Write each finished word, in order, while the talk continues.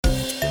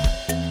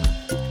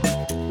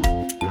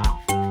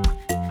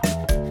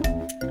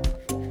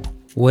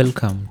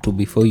Welcome to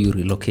Before You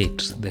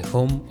Relocate, the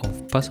home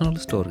of personal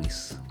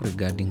stories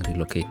regarding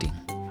relocating.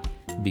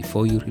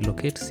 Before You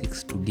Relocate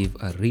seeks to give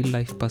a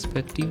real-life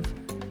perspective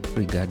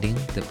regarding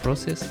the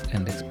process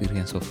and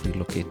experience of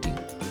relocating,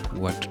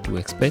 what to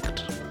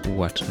expect,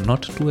 what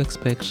not to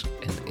expect,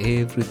 and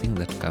everything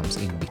that comes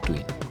in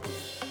between.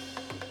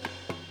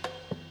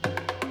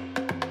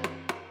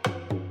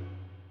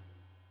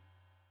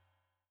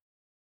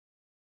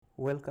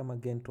 Welcome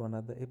again to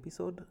another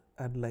episode.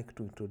 I'd like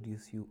to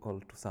introduce you all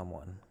to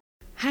someone.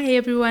 Hi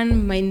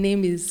everyone, my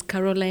name is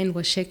Caroline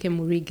Washeke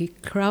Murigi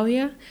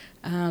Krauya.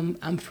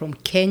 I'm from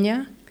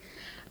Kenya.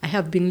 I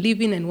have been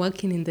living and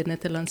working in the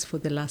Netherlands for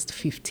the last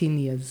 15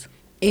 years.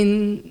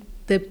 In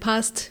the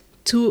past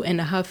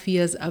 2.5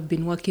 years, I've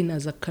been working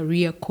as a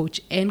career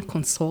coach and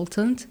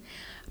consultant.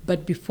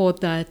 But before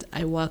that,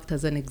 I worked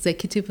as an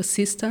executive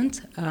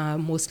assistant,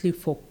 mostly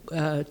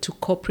to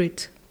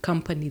corporate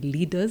company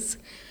leaders,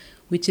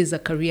 which is a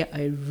career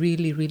I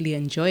really, really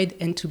enjoyed.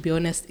 And to be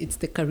honest, it's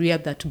the career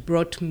that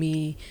brought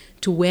me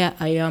to where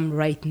I am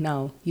right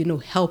now,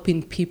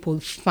 helping people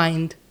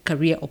find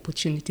career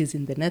opportunities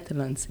in the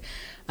Netherlands.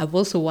 I've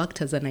also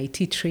worked as an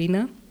IT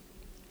trainer,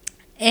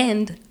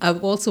 and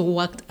I've also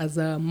worked as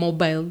a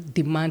mobile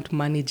demand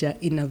manager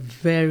in a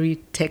very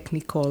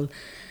technical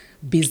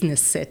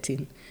business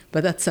setting.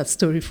 But that's a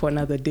story for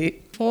another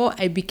day. Before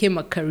I became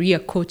a career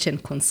coach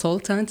and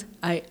consultant,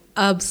 I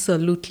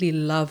absolutely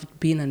loved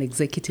being an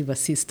executive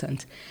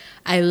assistant.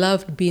 I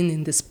loved being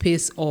in the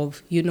space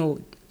of,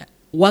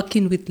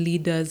 working with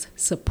leaders,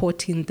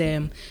 supporting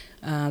them,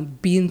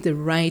 being the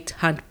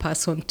right-hand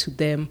person to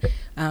them.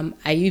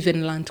 I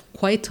even learned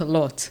quite a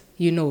lot,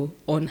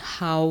 on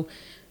how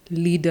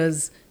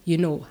leaders,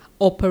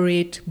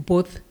 operate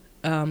both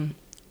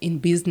in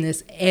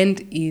business and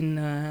in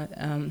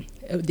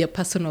their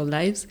personal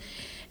lives.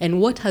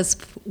 And what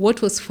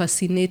was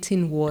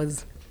fascinating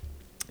was,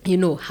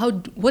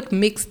 what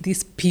makes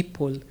these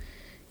people,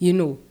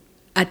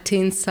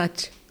 attain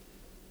such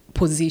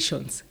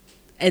positions.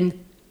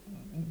 And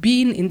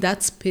being in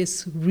that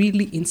space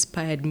really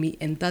inspired me,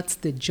 and that's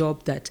the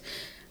job that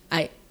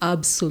I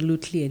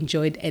absolutely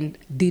enjoyed and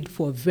did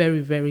for a very,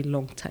 very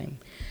long time.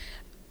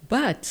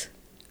 But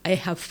I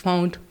have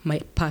found my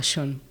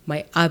passion,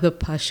 my other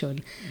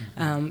passion,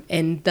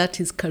 and that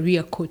is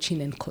career coaching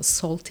and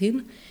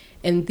consulting.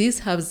 And this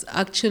has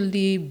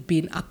actually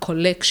been a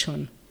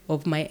collection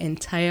of my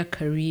entire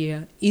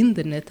career in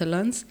the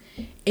Netherlands,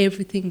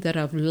 everything that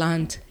I've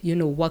learned,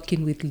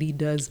 working with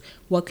leaders,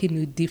 working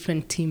with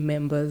different team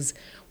members,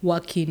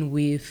 working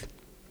with,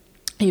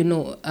 in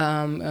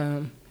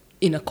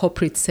a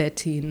corporate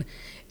setting,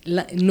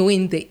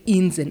 knowing the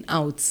ins and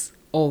outs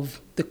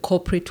of the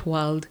corporate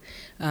world,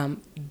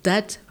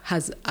 that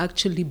has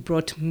actually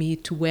brought me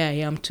to where I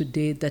am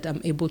today, that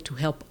I'm able to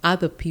help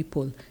other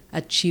people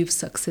achieve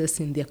success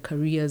in their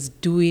careers,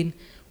 doing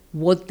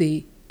what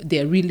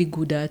they're really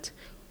good at,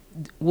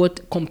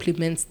 what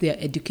complements their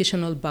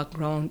educational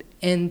background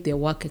and their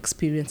work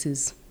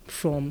experiences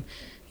from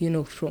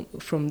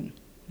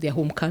their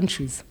home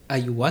countries. Are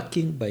you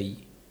working by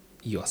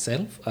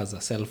yourself as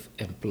a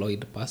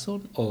self-employed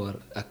person or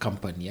a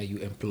company? Are you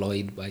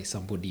employed by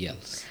somebody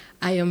else?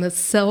 I am a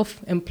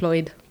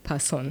self-employed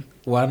person.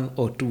 1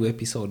 or 2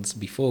 episodes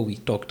before we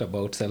talked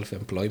about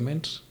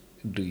self-employment.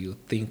 Do you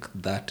think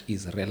that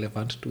is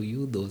relevant to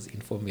you? Those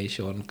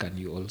information, can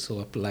you also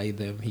apply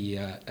them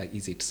here?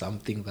 Is it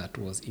something that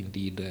was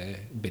indeed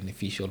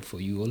beneficial for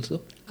you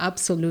also?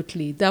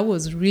 Absolutely. That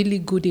was really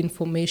good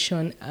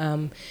information,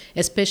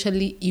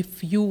 especially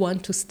if you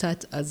want to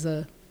start as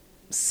a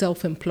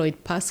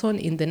self-employed person.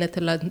 In the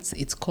Netherlands,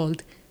 it's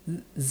called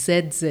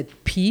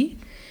ZZP.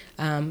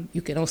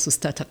 You can also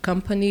start a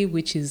company,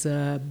 which is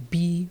a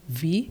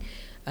BV.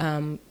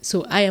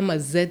 So I am a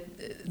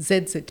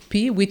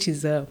ZZP, which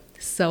is a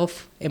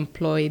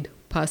self-employed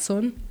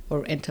person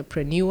or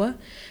entrepreneur.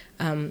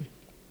 And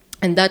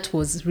that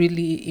was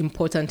really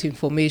important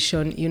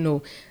information,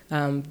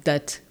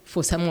 that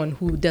for someone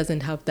who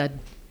doesn't have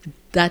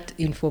that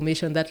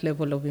information, that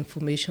level of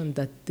information,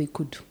 that they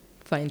could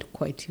find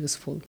quite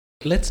useful.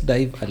 Let's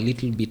dive a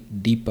little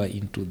bit deeper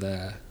into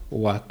the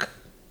work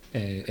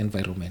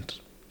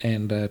environment.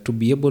 And to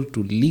be able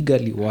to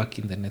legally work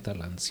in the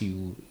Netherlands,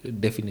 you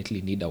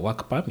definitely need a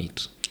work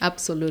permit.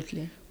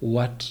 Absolutely.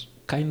 What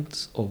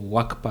kinds of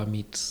work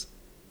permits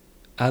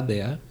are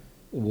there?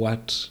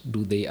 What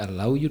do they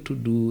allow you to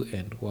do,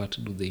 and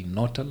what do they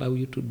not allow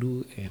you to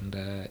do? And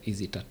is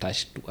it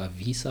attached to a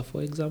visa,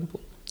 for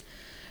example?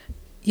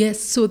 Yes,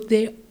 so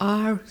there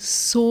are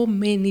so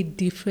many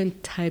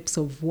different types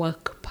of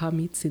work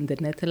permits in the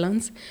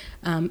Netherlands,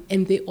 and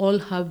they all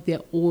have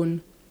their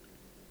own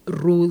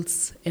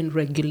rules and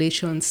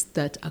regulations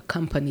that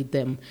accompany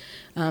them.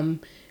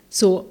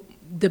 So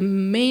the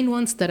main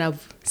ones that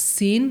I've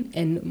seen,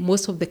 and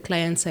most of the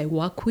clients I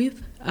work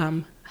with,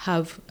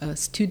 have a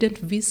student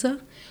visa,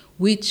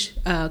 which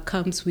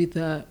comes with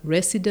a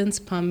residence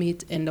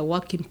permit and a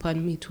working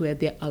permit where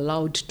they're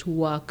allowed to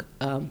work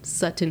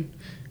certain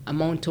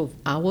amount of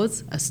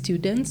hours as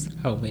students.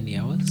 How many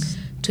hours?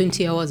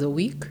 20 hours a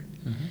week.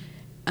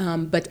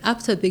 But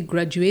after they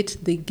graduate,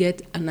 they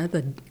get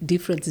another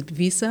different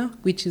visa,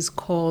 which is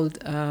called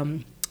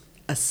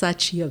a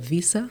Search-Year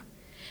visa.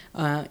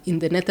 In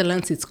the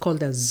Netherlands, it's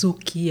called a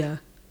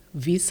Zoek-Year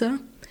visa.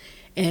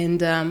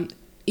 And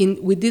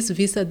with this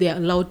visa, they are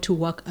allowed to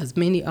work as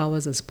many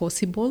hours as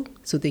possible.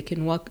 So they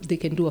can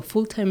do a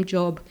full-time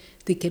job,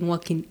 they can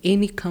work in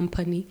any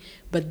company,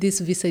 but this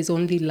visa is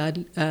only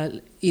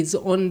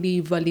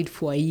valid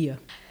for a year.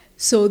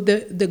 So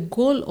the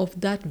goal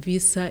of that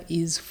visa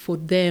is for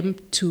them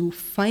to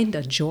find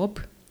a job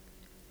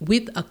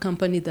with a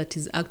company that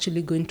is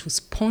actually going to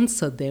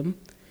sponsor them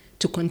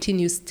to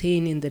continue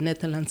staying in the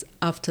Netherlands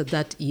after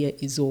that year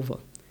is over.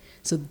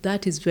 So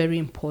that is very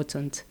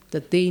important,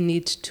 that they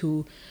need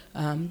to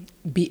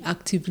be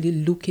actively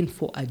looking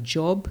for a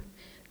job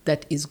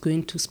that is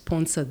going to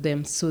sponsor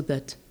them so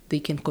that they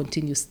can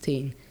continue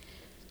staying.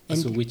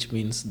 So which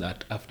means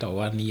that after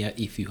 1 year,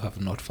 if you have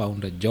not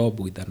found a job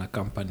with an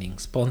accompanying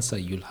sponsor,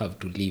 you'll have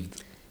to leave.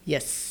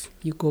 Yes,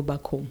 you go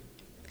back home.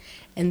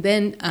 And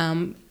then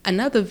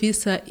another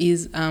visa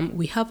is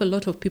we have a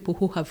lot of people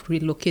who have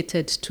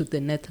relocated to the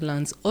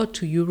Netherlands or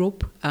to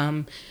Europe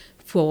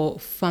for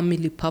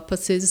family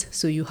purposes.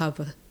 So you have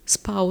a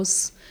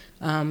spouse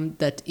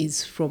that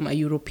is from a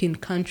European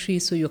country,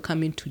 so you're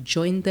coming to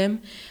join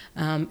them.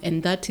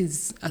 And that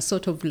is a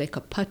sort of like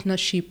a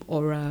partnership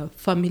or a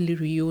family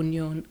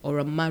reunion or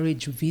a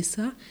marriage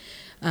visa.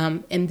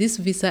 And this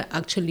visa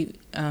actually,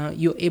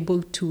 you're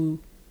able to,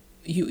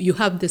 you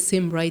have the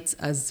same rights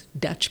as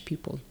Dutch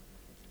people.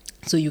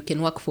 So you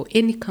can work for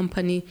any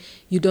company.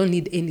 You don't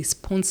need any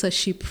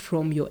sponsorship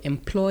from your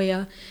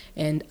employer.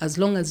 And as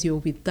long as you're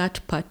with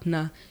that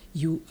partner,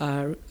 you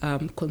are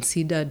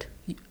considered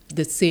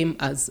the same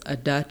as a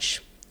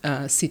Dutch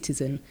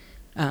citizen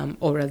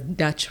or a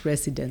Dutch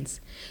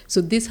resident.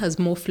 So this has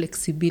more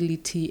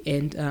flexibility,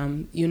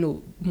 and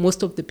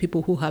most of the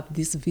people who have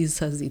these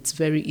visas, it's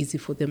very easy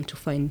for them to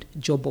find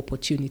job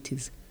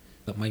opportunities.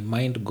 My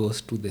mind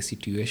goes to the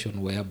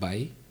situation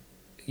whereby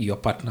your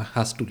partner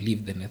has to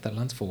leave the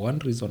Netherlands for one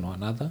reason or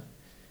another.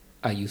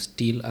 Are you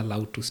still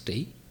allowed to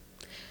stay?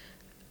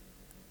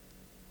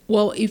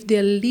 Well, if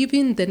they're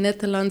leaving the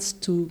Netherlands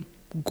to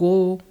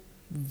go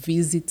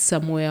visit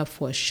somewhere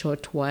for a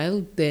short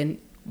while, then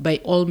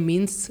by all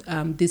means,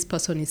 this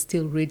person is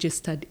still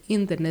registered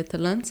in the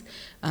Netherlands,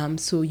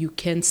 so you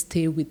can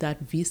stay with that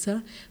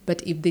visa.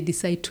 But if they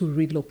decide to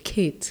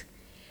relocate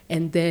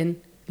and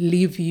then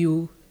leave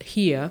you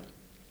here,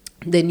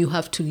 then you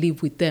have to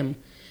live with them.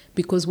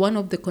 Because one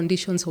of the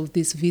conditions of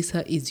this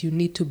visa is you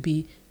need to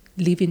be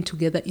living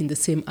together in the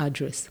same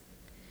address.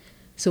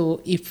 So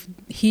if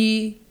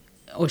he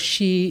or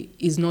she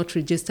is not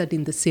registered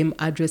in the same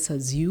address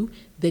as you,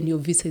 then your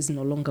visa is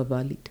no longer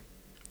valid.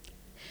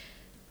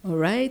 All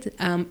right.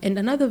 And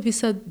another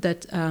visa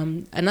that,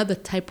 another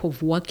type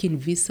of working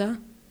visa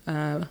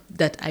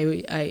that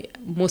I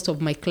most of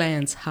my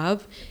clients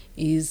have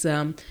is,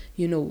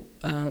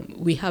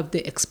 we have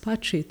the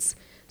expatriates.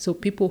 So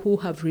people who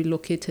have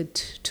relocated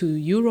to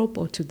Europe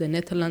or to the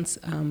Netherlands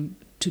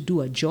to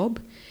do a job.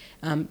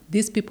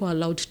 These people are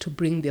allowed to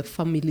bring their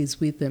families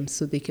with them,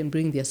 so they can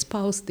bring their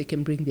spouse, they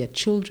can bring their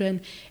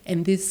children,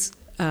 and these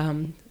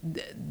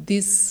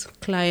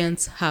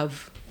clients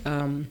have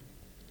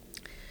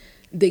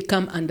they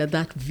come under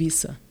that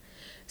visa.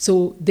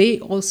 So they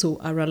also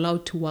are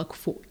allowed to work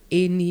for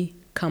any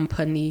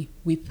company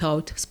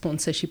without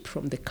sponsorship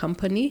from the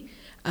company,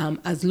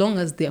 as long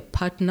as their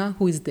partner,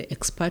 who is the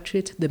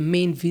expatriate, the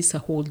main visa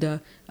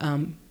holder,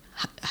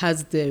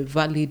 has the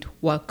valid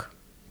work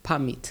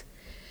permit.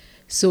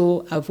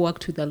 So I've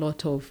worked with a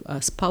lot of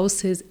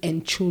spouses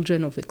and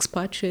children of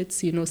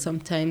expatriates.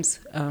 Sometimes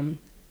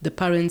the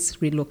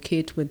parents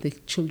relocate when the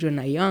children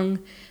are young.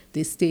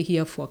 They stay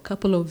here for a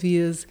couple of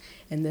years,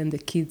 and then the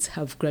kids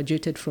have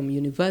graduated from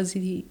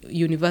university,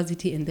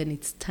 and then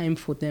it's time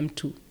for them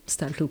to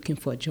start looking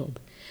for a job.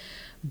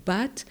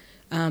 But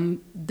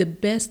the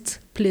best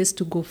place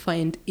to go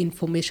find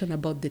information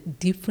about the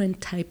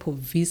different type of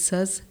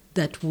visas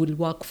that will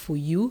work for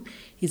you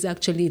is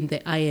actually in the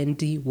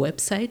IND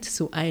website,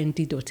 so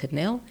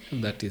ind.nl.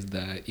 That is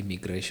the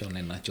Immigration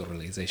and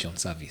Naturalization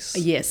Service.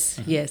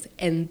 Yes, yes.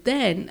 And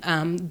then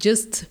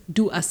just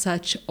do a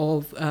search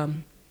of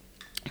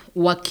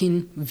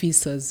working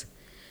visas.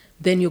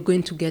 Then you're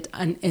going to get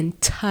an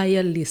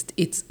entire list.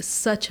 It's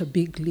such a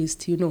big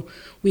list.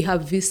 We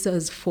have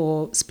visas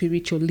for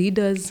spiritual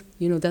leaders.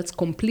 That's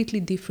completely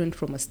different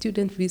from a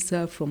student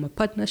visa, from a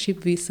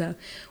partnership visa.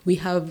 We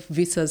have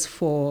visas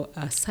for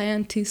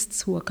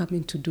scientists who are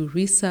coming to do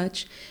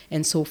research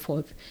and so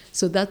forth.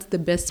 So that's the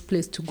best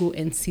place to go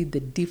and see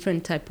the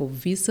different type of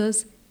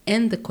visas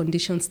and the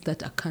conditions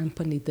that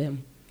accompany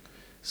them.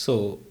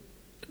 So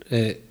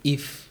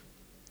if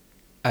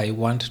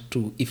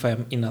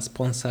I'm in a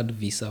sponsored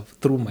visa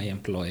through my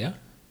employer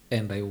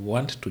and I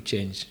want to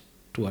change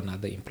to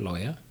another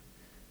employer,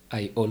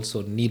 I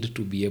also need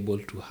to be able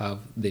to have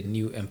the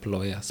new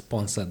employer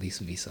sponsor this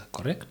visa,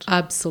 correct?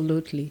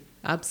 Absolutely.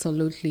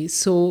 Absolutely.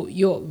 So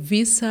your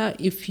visa,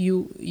 if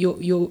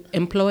your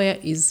employer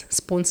is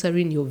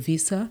sponsoring your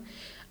visa,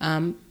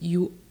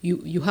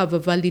 you have a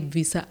valid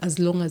visa as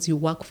long as you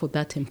work for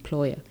that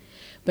employer.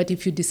 But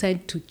if you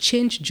decide to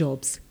change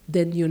jobs,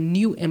 then your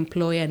new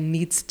employer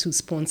needs to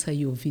sponsor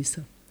your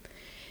visa.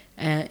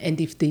 And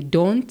if they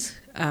don't,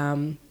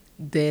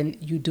 then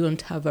you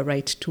don't have a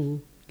right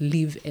to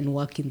live and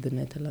work in the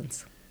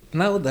Netherlands.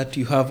 Now that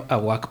you have a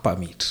work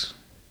permit,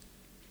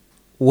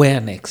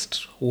 where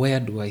next? Where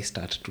do I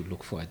start to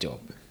look for a job?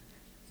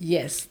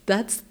 Yes,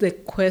 that's the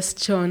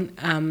question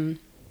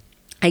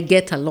I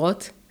get a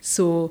lot.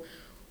 So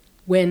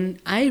when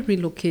I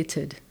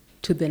relocated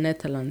to the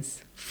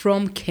Netherlands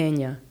from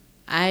Kenya,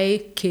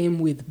 I came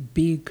with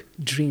big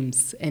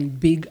dreams and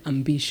big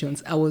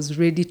ambitions. I was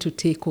ready to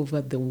take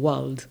over the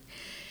world.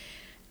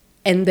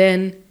 And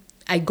then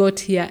I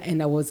got here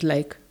and I was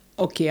like,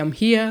 okay, I'm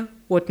here.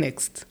 What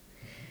next?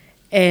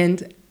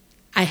 And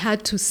I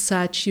had to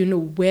search,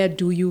 where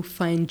do you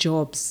find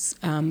jobs?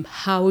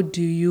 How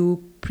do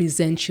you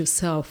present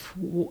yourself?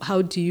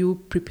 How do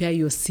you prepare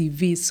your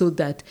CV so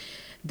that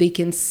they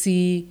can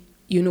see,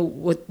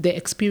 what the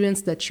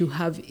experience that you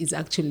have is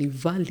actually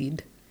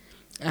valid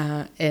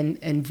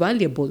and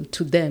valuable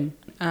to them.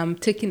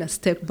 Taking a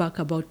step back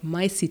about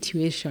my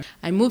situation,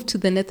 I moved to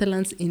the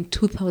Netherlands in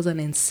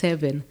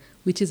 2007,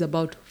 which is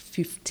about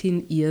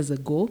 15 years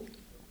ago.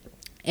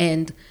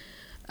 And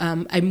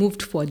I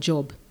moved for a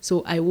job.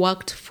 So I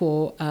worked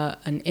for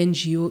an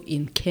NGO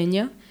in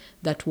Kenya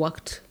that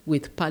worked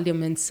with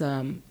parliaments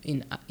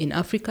in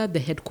Africa. The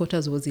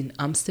headquarters was in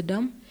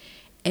Amsterdam.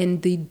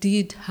 And they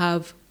did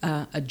have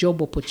a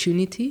job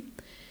opportunity.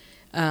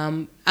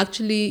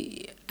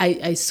 Actually,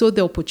 I saw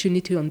the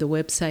opportunity on the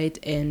website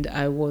and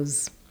I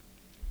was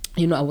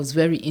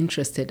very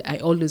interested. I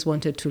always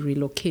wanted to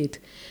relocate.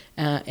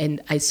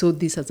 And I saw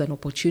this as an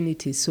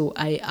opportunity. So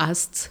I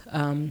asked,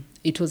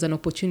 it was an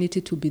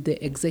opportunity to be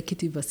the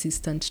executive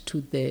assistant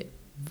to the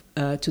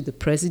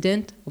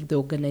president of the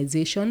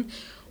organization,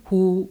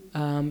 who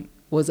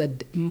was a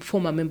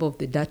former member of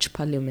the Dutch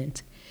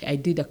parliament. I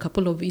did a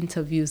couple of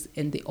interviews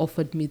and they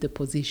offered me the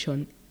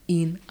position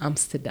in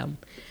Amsterdam.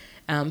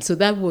 So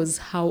that was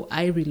how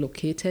I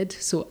relocated.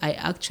 So I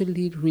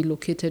actually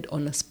relocated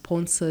on a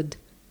sponsored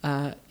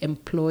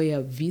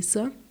employer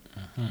visa.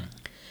 Uh-huh.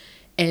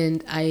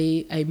 And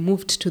I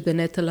moved to the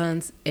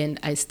Netherlands and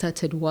I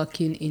started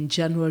working in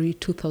January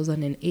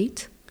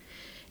 2008.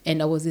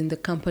 And I was in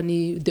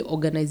the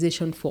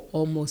organization for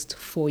almost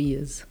 4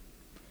 years.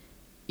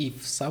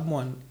 If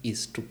someone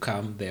is to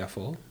come,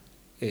 therefore,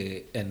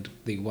 and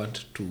they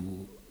want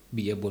to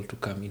be able to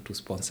come into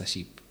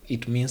sponsorship,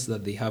 it means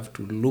that they have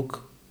to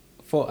look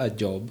for a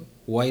job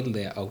while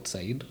they're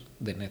outside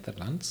the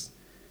Netherlands,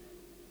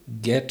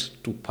 get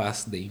to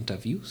pass the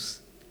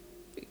interviews,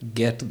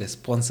 get the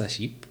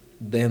sponsorship,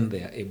 then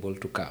they are able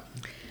to come.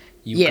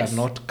 You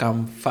cannot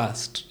come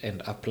first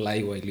and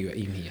apply while you are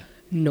in here.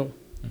 No.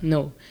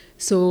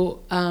 So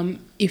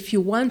if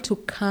you want to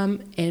come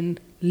and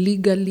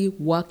legally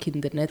work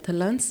in the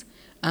Netherlands,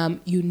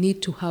 you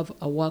need to have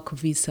a work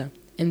visa.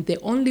 And the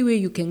only way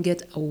you can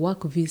get a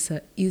work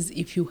visa is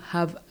if you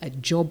have a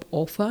job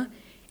offer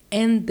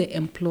and the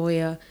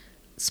employer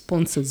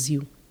sponsors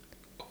you.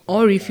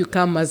 Or if you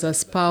come as a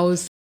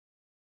spouse.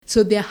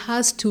 So there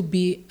has to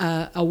be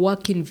a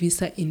working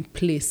visa in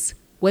place,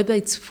 whether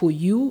it's for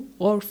you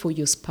or for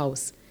your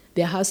spouse.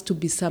 There has to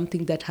be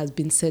something that has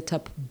been set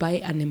up by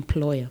an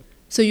employer.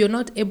 So you're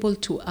not able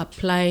to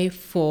apply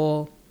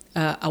for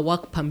a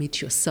work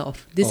permit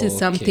yourself. This is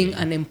something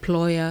an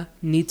employer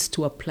needs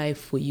to apply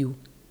for you.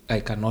 I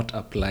cannot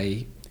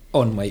apply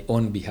on my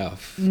own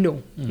behalf.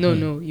 No,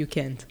 you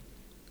can't.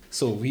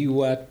 So we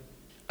were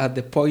at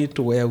the point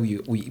where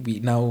we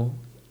now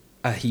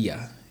are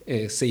here.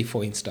 Say,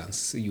 for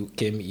instance, you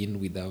came in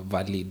with a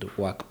valid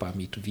work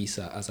permit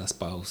visa as a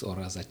spouse or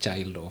as a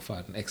child of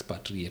an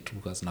expatriate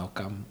who has now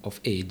come of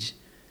age.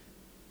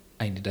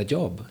 I need a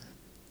job.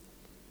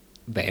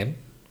 Then,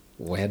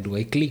 where do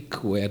I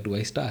click? Where do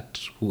I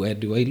start? Where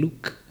do I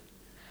look?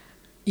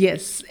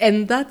 Yes,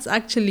 and that's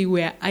actually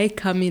where I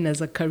come in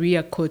as a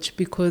career coach,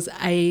 because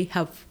I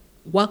have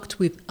worked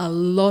with a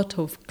lot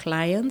of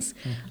clients.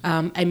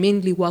 Mm-hmm. I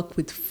mainly work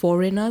with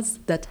foreigners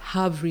that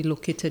have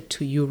relocated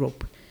to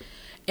Europe.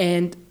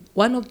 And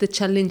one of the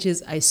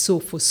challenges I saw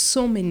for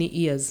so many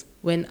years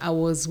when I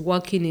was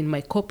working in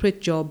my corporate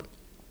job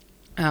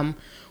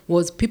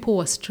was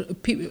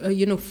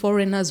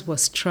foreigners were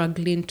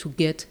struggling to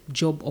get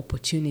job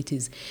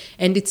opportunities.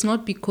 And it's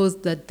not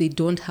because that they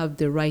don't have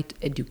the right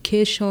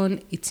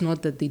education. It's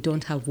not that they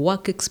don't have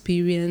work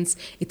experience.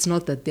 It's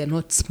not that they're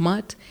not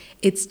smart.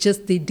 It's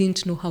just they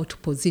didn't know how to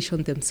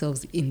position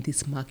themselves in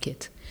this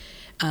market.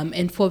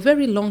 And for a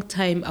very long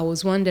time, I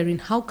was wondering,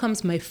 how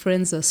comes my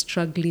friends are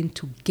struggling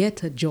to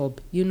get a job?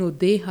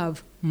 They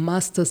have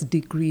master's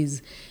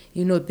degrees.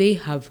 They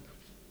have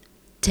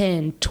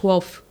 10,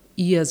 12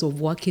 years of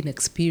working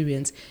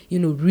experience,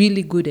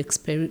 really good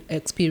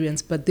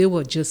experience, but they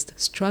were just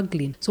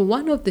struggling. So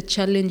one of the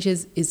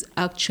challenges is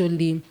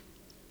actually,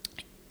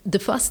 the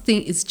first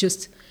thing is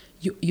just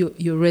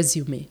your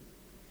resume.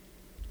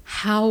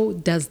 How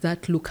does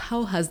that look?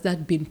 How has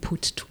that been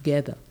put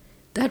together?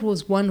 that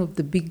was one of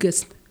the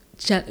biggest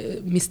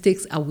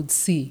mistakes I would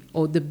see,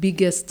 or the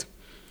biggest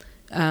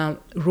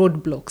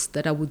roadblocks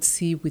that I would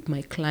see with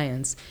my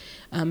clients.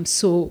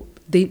 So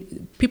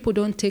people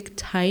don't take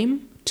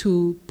time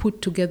to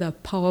put together a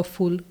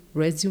powerful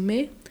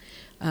resume,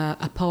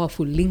 a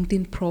powerful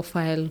LinkedIn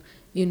profile,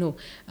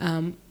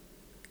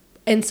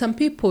 and some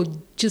people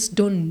just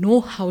don't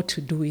know how to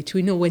do it.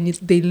 When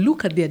they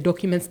look at their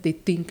documents, they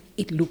think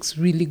it looks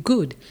really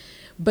good.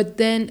 But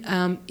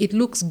then it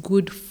looks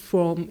good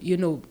from,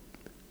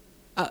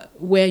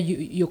 where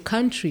your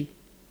country.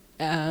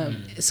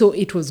 So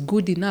it was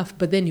good enough.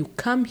 But then you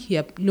come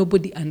here,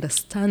 nobody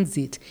understands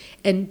it.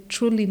 And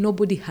truly,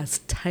 nobody has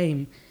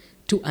time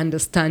to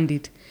understand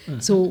it. Mm-hmm.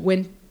 So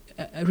when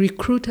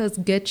recruiters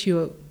get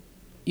your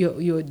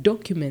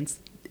documents,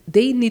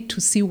 they need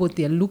to see what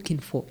they're looking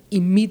for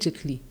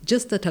immediately.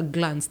 Just at a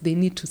glance, they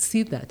need to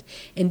see that.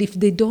 And if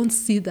they don't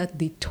see that,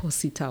 they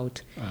toss it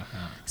out.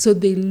 Uh-huh. So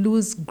they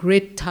lose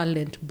great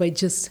talent by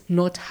just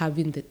not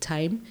having the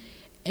time.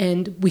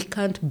 And we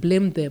can't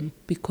blame them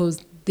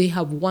because they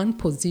have one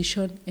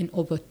position and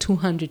over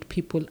 200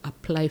 people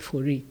apply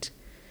for it.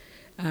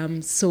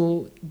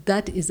 So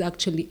that is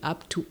actually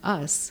up to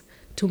us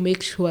to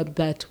make sure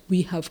that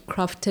we have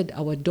crafted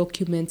our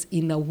documents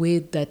in a way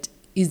that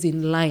is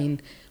in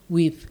line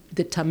with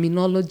the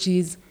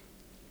terminologies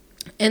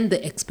and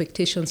the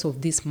expectations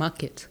of this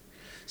market.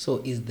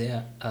 So is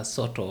there a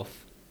sort of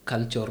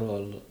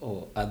cultural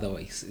or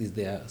otherwise, is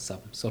there some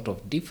sort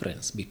of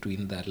difference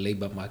between the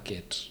labor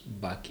market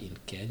back in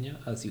Kenya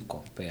as you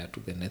compare to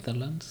the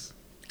Netherlands?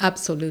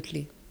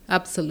 Absolutely,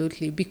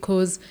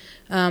 because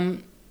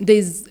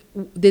there's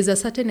a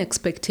certain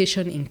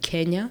expectation in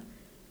Kenya.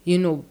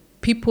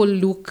 People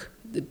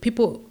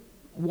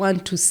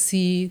want to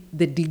see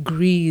the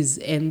degrees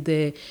and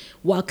the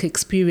work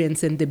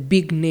experience and the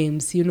big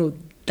names.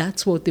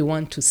 That's what they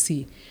want to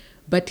see.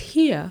 But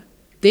here,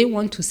 they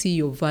want to see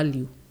your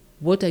value.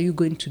 What are you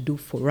going to do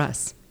for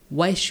us?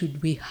 Why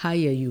should we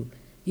hire you?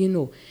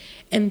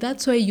 And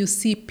that's why you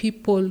see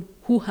people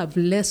who have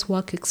less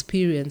work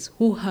experience,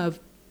 who have,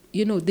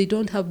 they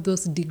don't have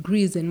those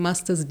degrees and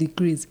master's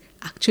degrees,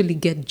 actually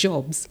get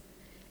jobs.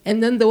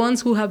 And then the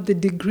ones who have the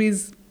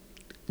degrees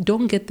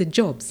don't get the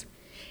jobs.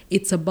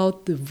 It's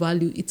about the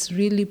value. It's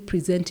really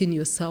presenting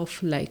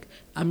yourself like,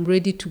 I'm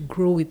ready to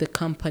grow with the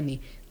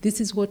company. This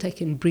is what I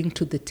can bring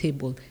to the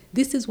table.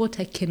 This is what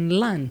I can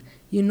learn.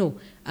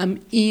 I'm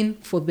in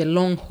for the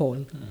long haul.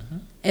 Mm-hmm.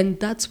 And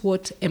that's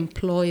what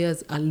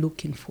employers are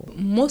looking for.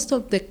 Most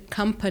of the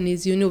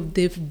companies,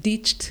 they've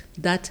ditched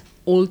that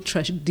old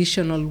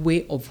traditional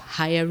way of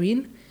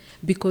hiring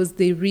because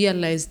they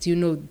realized,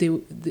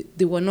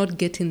 they were not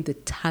getting the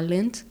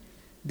talent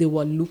they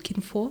were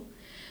looking for.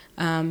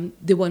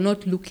 They were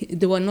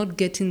not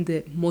getting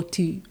the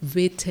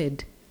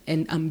motivated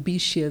and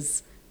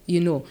ambitious,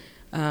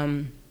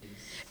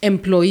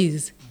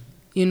 employees,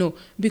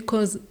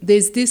 because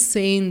there's this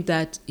saying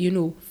that,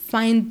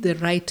 find the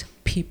right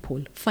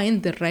people,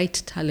 find the right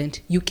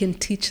talent. You can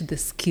teach the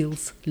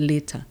skills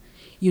later.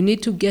 You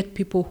need to get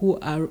people who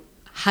are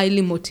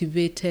highly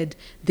motivated.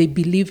 They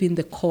believe in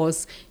the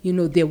cause.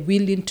 They're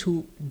willing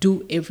to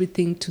do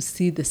everything to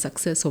see the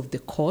success of the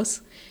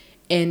cause.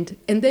 And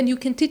then you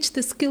can teach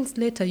the skills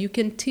later. You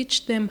can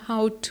teach them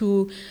how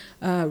to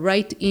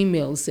write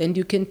emails, and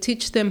you can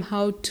teach them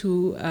how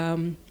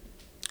to,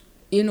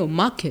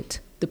 market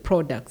the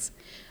products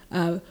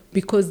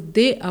because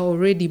they are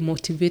already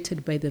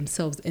motivated by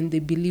themselves and they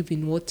believe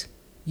in what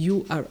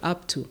you are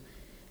up to.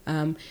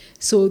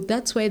 So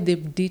that's why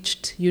they've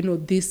ditched,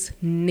 this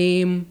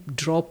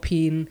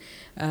name-dropping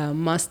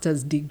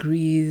master's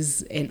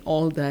degrees and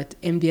all that,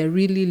 and they're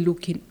really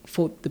looking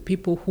for the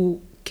people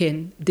who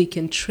they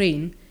can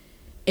train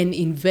and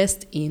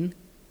invest in,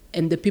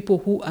 and the people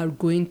who are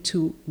going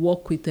to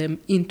work with them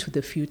into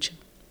the future.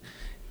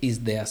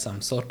 Is there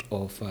some sort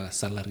of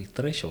salary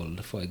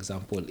threshold? For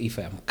example, if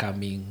I'm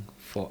coming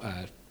for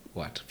a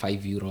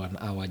 €5 an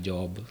hour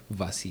job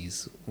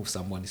versus if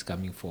someone is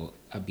coming for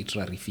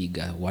arbitrary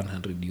figure,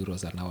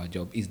 €100 an hour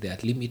job, is there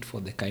a limit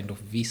for the kind of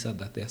visa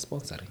that they're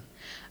sponsoring?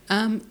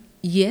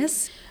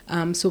 Yes.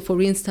 So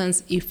for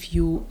instance, if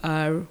you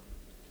are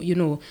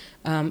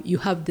you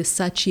have the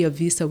Sachia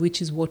visa,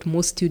 which is what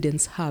most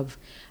students have,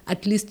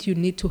 at least you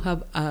need to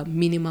have a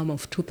minimum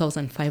of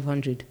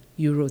 2,500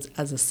 euros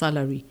as a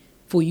salary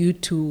for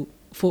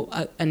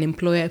an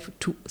employer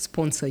to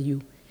sponsor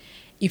you.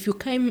 If you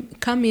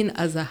come in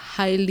as a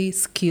highly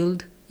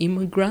skilled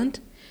immigrant,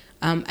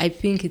 I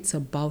think it's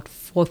about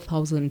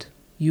 4,000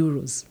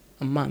 euros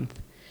a month.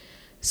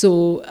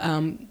 So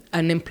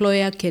an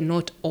employer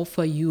cannot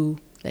offer you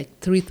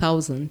like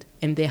 3,000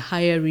 and they're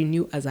hiring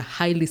you as a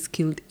highly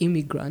skilled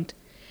immigrant,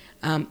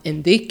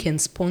 and they can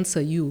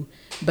sponsor you,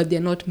 but they're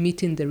not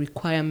meeting the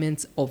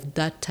requirements of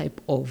that type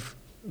of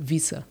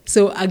visa.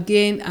 So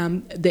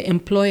again, the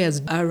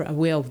employers are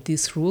aware of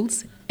these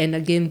rules, and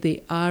again,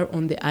 they are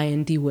on the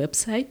IND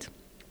website,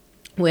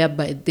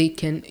 whereby they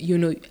can,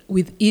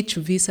 with each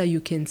visa, you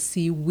can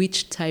see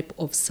which type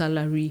of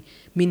salary,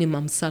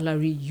 minimum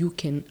salary you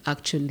can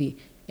actually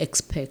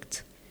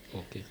expect.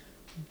 Okay.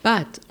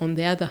 But on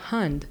the other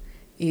hand,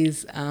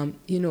 is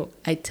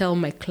I tell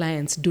my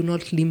clients, do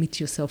not limit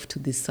yourself to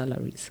these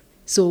salaries.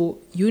 So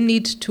you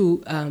need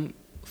to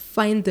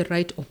find the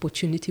right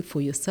opportunity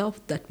for yourself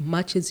that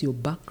matches your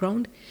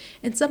background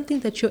and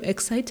something that you're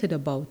excited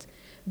about,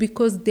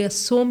 because there are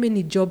so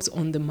many jobs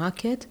on the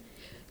market.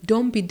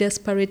 Don't be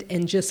desperate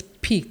and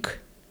just pick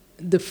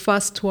the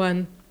first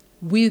one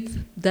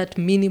with that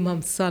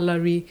minimum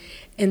salary,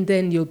 and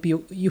then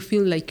you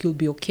feel like you'll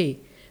be okay,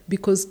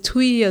 because 2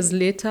 years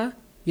later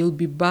you'll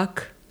be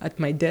back at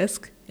my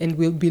desk and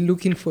we'll be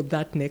looking for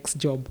that next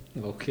job.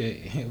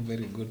 Okay,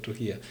 very good to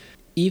hear.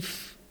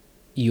 If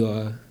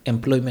your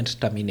employment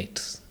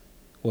terminates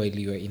while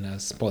you are in a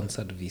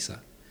sponsored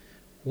visa,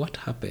 what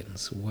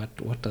happens? What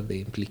are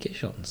the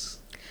implications?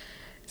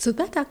 So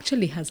that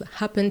actually has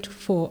happened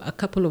for a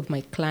couple of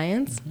my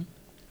clients.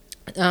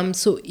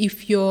 So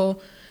if you're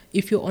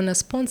on a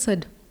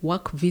sponsored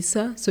work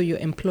visa, so your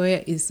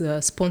employer is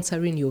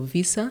sponsoring your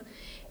visa,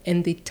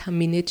 and they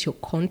terminate your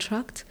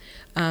contract,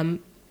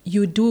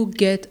 you do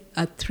get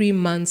a 3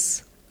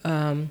 months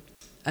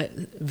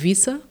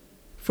visa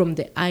from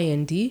the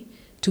IND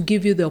to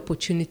give you the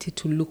opportunity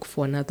to look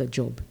for another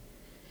job.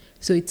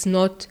 So it's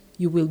not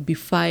you will be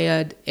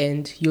fired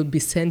and you'll be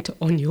sent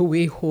on your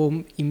way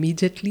home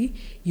immediately.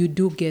 You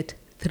do get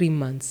 3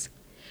 months.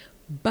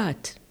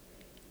 But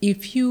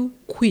if you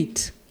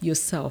quit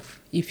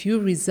yourself, if you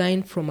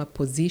resign from a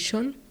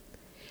position,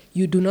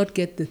 you do not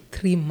get the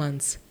 3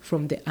 months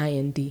from the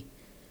IND,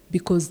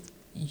 because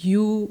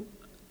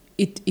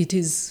it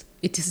is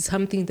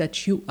something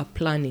that you are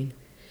planning.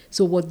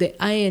 So what the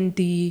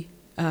IND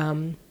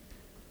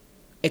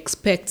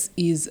expects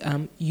is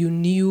you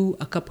knew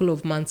a couple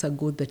of months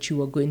ago that you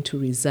were going to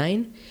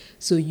resign,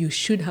 so you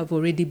should have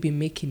already been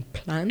making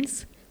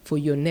plans for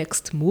your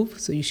next move.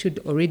 So you should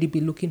already be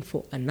looking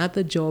for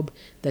another job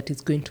that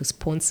is going to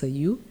sponsor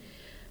you,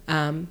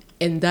 and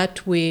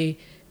that way,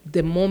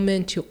 the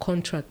moment your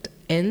contract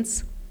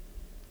ends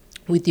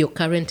with your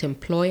current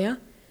employer,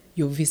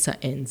 your visa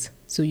ends.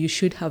 So you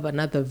should have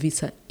another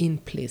visa in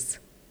place.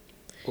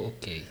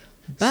 Okay.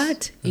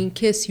 But in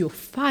case you're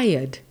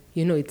fired,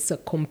 it's a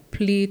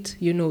complete,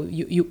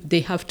 they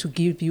have to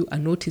give you a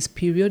notice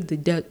period.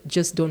 They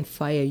just don't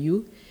fire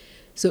you.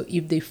 So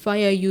if they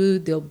fire you,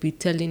 they'll be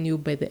telling you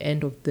by the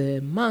end of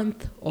the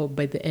month or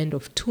by the end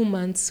of 2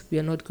 months, we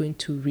are not going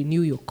to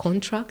renew your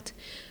contract.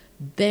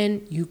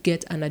 Then you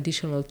get an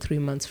additional 3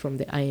 months from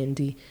the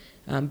IND,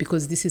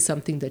 because this is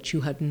something that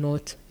you had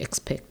not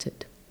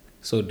expected.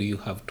 So do you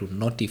have to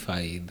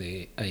notify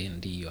the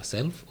IND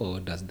yourself, or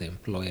does the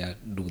employer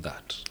do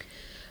that?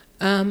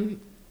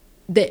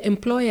 The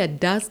employer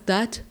does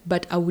that,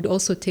 but I would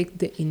also take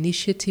the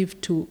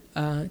initiative to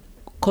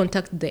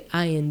contact the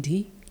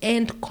IND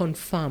and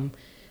confirm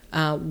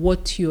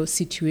what your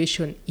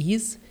situation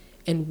is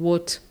and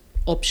what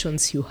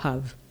options you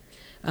have.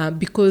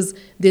 Because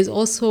there's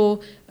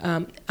also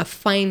a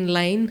fine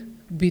line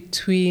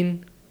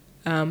between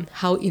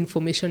how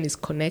information is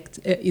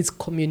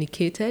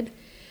communicated.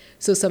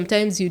 So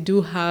sometimes you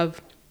do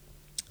have,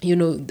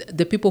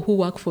 the people who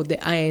work for the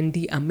IND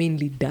are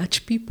mainly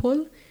Dutch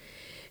people,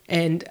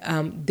 and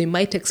they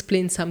might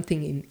explain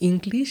something in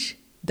English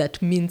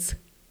that means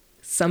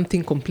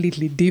something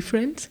completely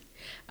different.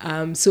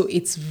 So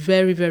it's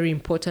very, very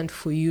important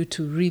for you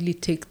to really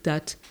take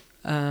that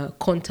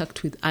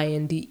contact with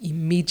IND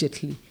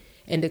immediately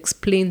and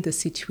explain the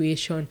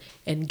situation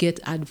and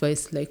get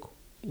advice like,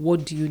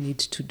 what do you need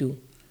to do?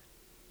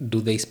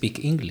 Do they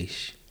speak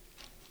English?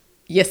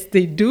 Yes,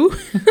 they do.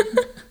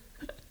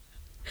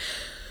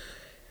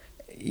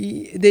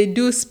 They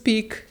do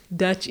speak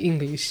Dutch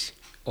English.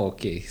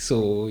 Okay,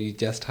 so you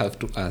just have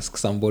to ask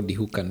somebody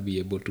who can be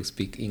able to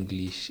speak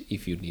English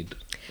if you need.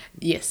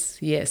 Yes.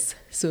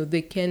 So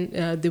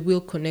they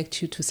will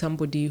connect you to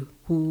somebody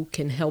who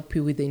can help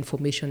you with the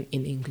information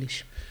in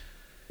English.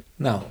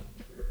 Now,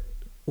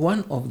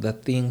 one of the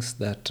things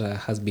that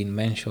has been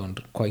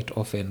mentioned quite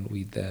often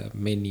with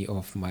many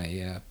of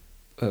my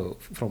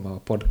from our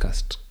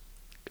podcast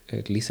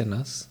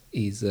listeners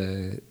is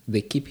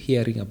they keep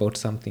hearing about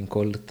something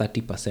called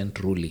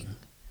 30% ruling.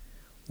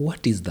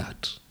 What is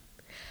that?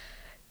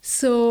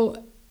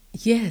 So,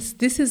 yes,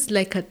 this is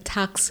like a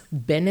tax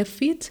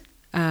benefit.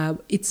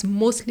 It's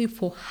mostly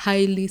for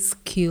highly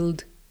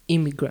skilled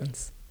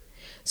immigrants.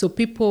 So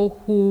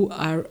people who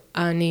are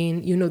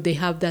earning, they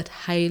have that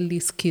highly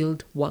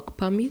skilled work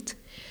permit,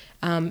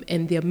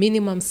 and their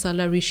minimum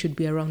salary should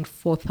be around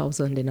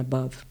 4,000 and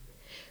above.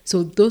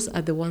 So those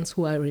are the ones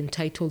who are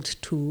entitled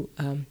to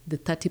the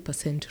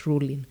 30%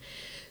 ruling.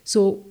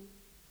 So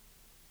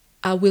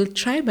I will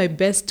try my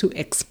best to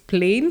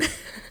explain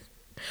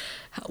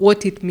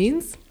what it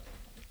means.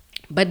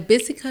 But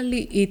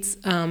basically, it's,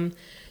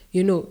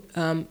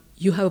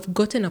 you have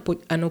gotten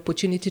an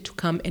opportunity to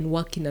come and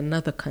work in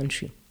another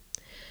country.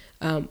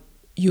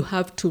 You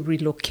have to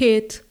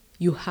relocate.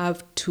 You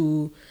have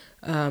to,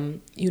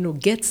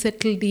 get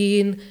settled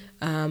in.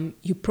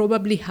 You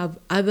probably have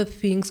other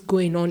things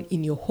going on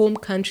in your home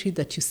country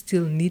that you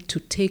still need to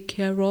take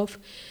care of.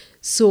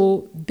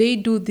 So they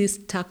do this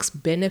tax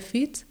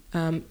benefit.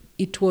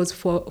 It was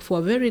for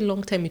a very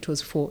long time, it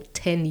was for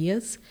 10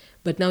 years,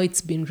 but now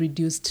it's been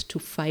reduced to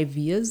 5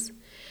 years.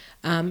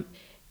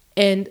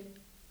 And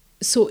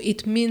so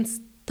it means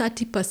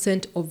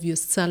 30% of your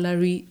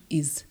salary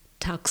is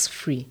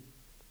tax-free,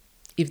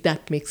 if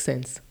that makes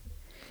sense.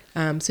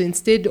 So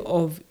instead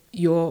of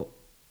your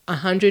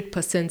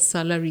 100%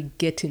 salary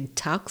getting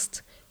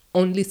taxed,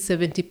 only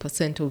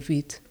 70% of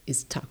it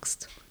is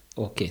taxed.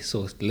 Okay,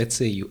 so let's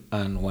say you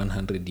earn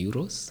 100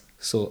 euros.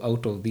 So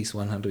out of these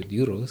 100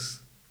 euros,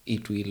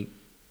 it will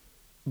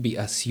be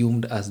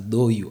assumed as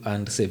though you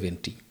earned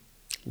 70.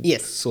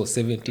 Yes. So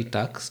 70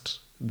 taxed,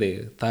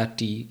 the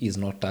 30 is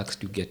not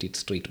taxed, you get it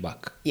straight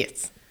back.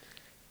 Yes.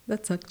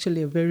 That's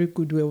actually a very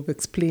good way of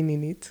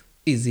explaining it.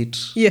 Is it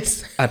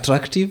Yes.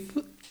 attractive?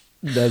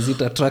 Does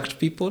it attract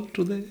people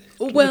to the...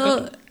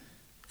 Well,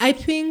 I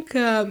think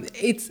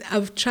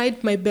I've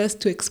tried my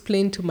best to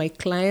explain to my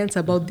clients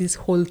about this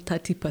whole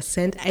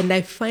 30%, and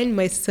I find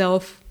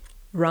myself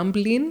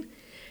rambling,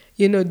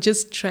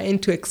 just trying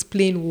to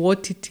explain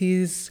what it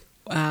is,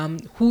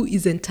 who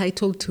is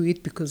entitled to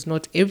it, because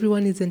not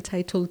everyone is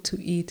entitled to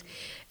it,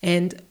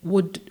 and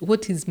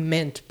what is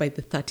meant by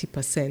the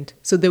 30%.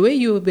 So the way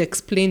you have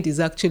explained is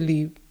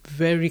actually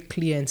very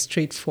clear and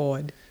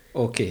straightforward.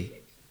 Okay,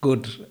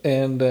 good.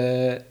 And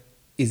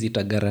is it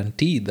a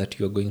guarantee that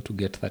you're going to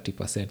get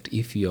 30%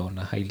 if you're on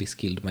a highly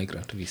skilled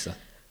migrant visa?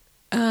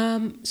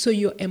 So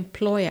your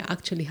employer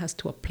actually has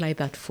to apply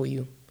that for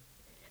you.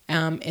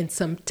 And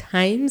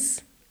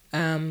sometimes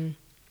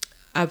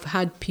I've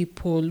had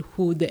people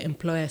who the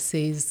employer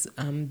says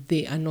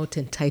they are not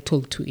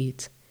entitled to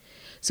it.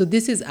 So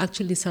this is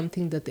actually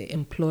something that the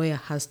employer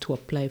has to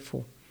apply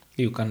for.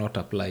 You cannot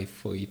apply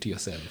for it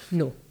yourself?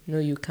 No,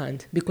 you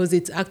can't, because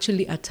it's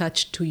actually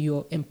attached to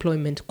your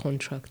employment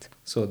contract.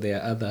 So there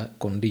are other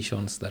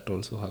conditions that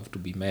also have to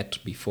be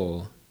met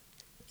before?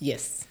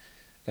 Yes.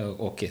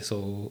 Okay,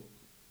 so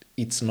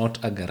it's not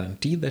a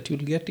guarantee that you'll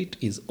get it,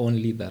 it's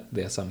only that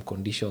there are some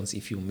conditions.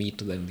 If you meet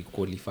them, you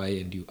qualify,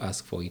 and you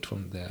ask for it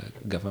from the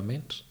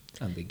government,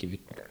 and they give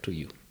it to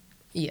you.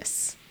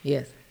 Yes.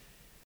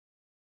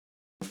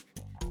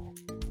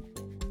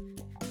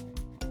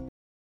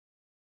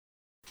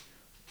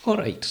 All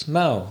right,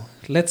 now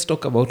let's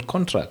talk about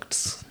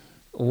contracts.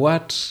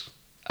 What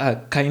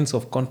kinds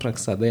of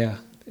contracts are there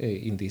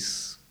in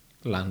this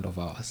land of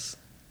ours?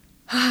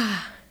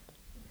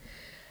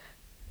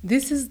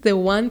 This is the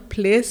one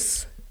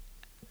place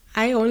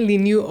I only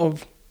knew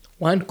of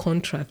one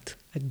contract,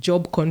 a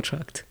job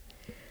contract.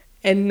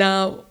 And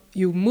now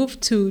you move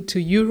to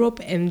Europe,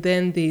 and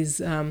then there's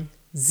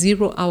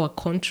 0-hour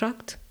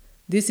contract.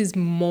 This is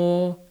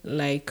more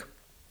like,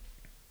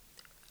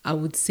 I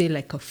would say,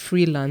 like a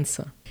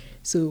freelancer.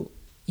 So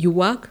you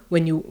work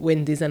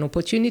when there's an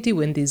opportunity,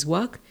 when there's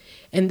work,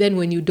 and then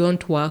when you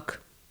don't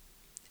work,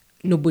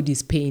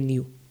 nobody's paying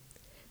you.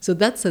 So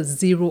that's a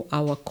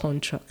 0-hour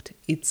contract.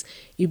 It's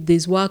if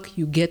there's work,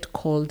 you get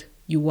called,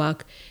 you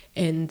work,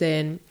 and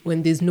then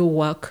when there's no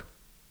work,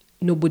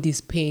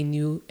 nobody's paying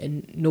you,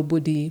 and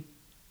nobody,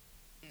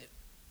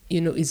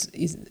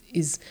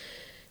 is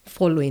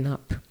following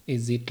up.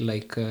 Is it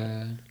like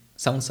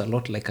sounds a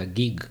lot like a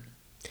gig?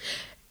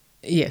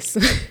 Yes.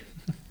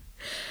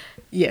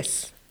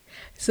 Yes.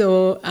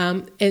 So,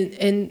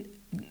 and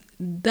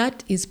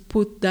that is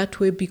put that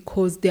way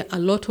because there are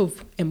a lot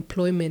of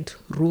employment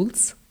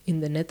rules in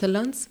the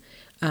Netherlands.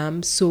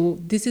 So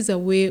this is a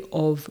way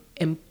of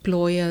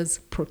employers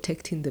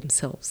protecting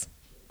themselves.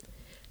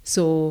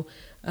 So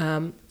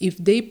if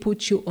they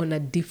put you on a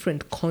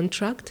different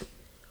contract,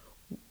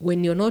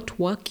 when you're not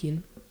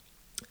working,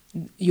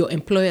 your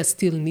employer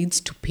still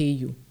needs to pay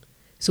you.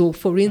 So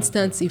for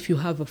instance, if you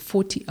have a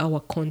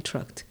 40-hour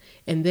contract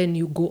and then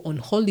you go on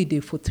holiday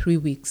for 3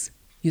 weeks,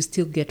 you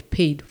still get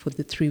paid for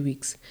the 3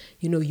 weeks.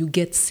 You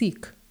get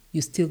sick,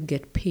 you still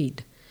get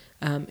paid,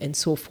 and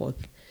so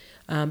forth.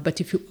 But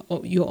if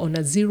you're on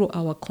a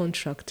 0-hour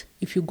contract,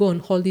 if you go on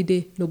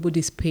holiday,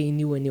 nobody's paying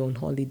you when you're on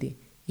holiday.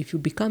 If you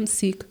become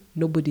sick,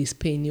 nobody's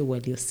paying you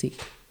while you're sick.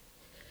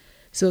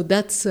 So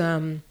that's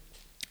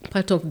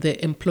part of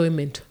the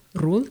employment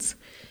rules.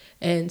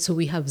 And so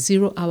we have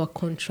 0-hour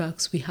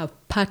contracts, we have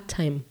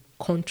part-time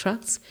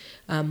contracts.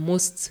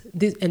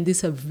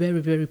 These are very,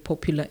 very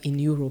popular in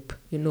Europe,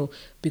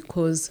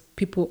 because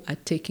people are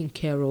taking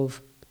care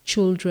of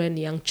children,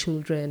 young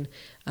children,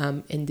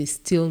 and they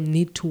still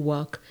need to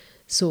work.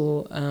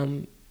 So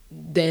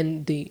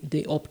then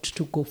they opt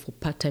to go for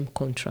part-time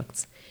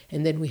contracts.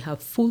 And then we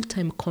have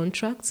full-time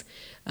contracts.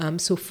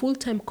 So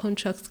full-time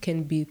contracts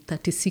can be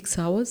 36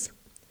 hours.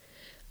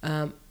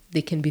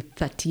 They can be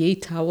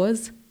 38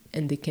 hours.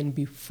 And they can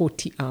be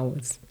 40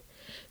 hours.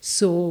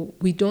 So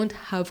we don't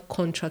have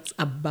contracts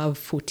above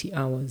 40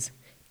 hours.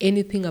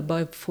 Anything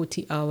above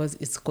 40 hours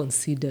is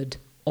considered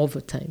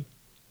overtime.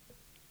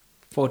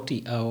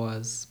 40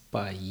 hours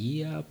per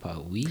year, per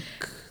week?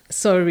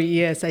 Sorry,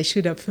 yes, I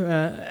should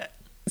have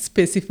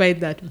specified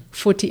that.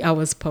 40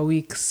 hours per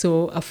week.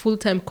 So a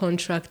full-time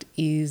contract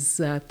is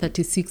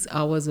 36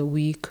 hours a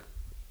week,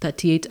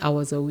 38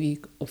 hours a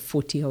week or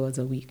 40 hours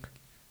a week.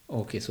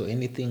 Okay, so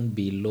anything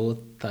below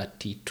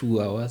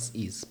 32 hours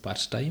is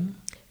part-time?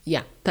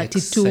 Yeah,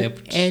 32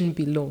 Except- and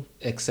below.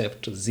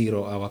 Except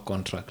 0-hour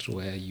contract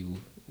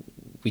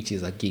which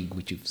is a gig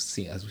which you've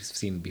seen, as we've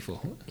seen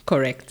before.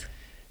 Correct.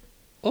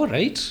 All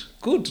right,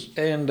 good.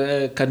 And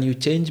can you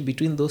change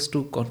between those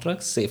two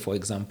contracts? Say, for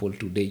example,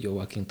 today you're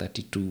working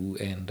 32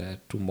 and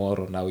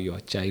tomorrow now your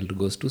child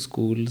goes to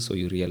school, so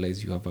you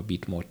realize you have a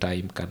bit more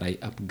time. Can I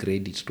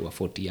upgrade it to a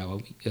 40-hour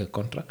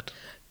contract?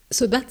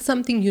 So that's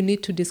something you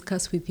need to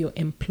discuss with your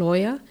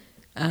employer.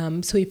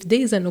 So if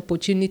there is an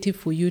opportunity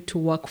for you to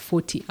work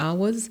 40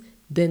 hours,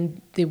 then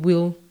they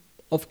will,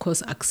 of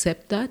course,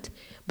 accept that.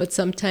 But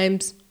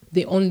sometimes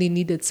they only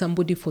needed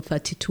somebody for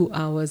 32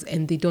 hours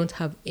and they don't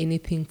have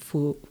anything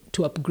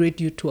to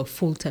upgrade you to a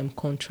full-time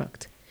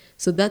contract.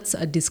 So that's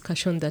a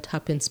discussion that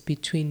happens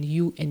between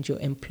you and your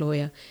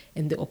employer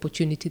and the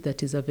opportunity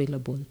that is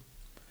available.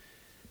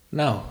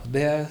 Now,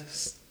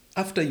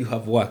 after you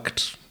have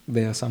worked,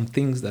 there are some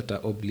things that are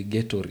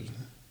obligatory.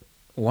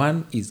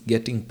 One is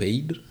getting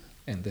paid,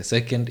 and the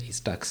second is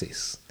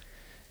taxes.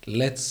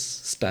 Let's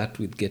start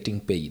with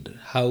getting paid.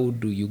 How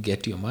do you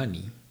get your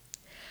money?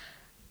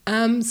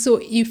 So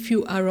if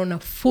you are on a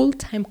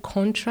full-time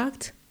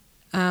contract,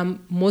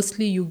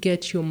 mostly you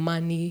get your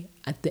money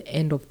at the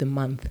end of the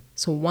month.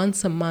 So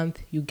once a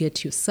month, you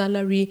get your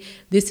salary.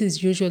 This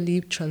is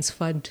usually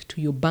transferred to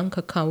your bank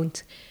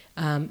account.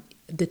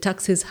 The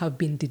taxes have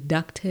been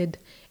deducted,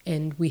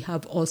 and we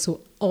have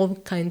also all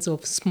kinds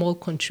of small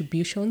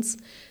contributions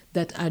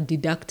that are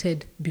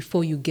deducted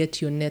before you get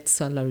your net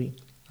salary.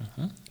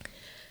 Uh-huh.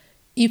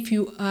 If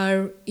you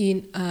are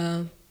in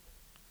a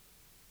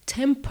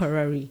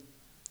temporary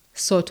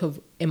sort of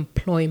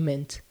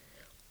employment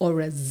or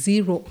a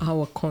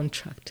 0-hour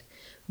contract,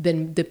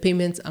 then the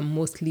payments are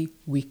mostly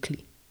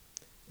weekly.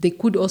 They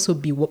could also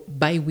be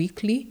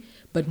bi-weekly,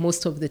 but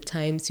most of the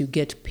times you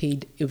get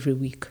paid every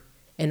week.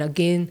 And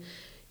again,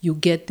 you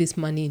get this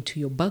money into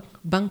your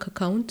bank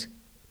account.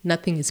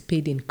 Nothing is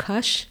paid in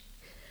cash.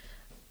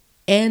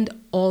 And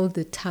all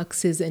the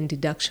taxes and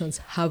deductions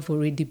have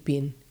already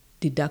been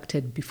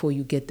deducted before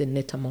you get the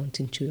net amount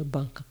into your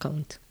bank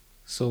account.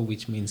 So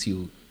which means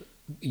you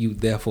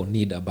therefore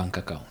need a bank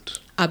account.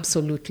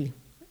 Absolutely.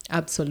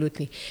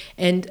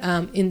 And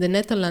in the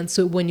Netherlands,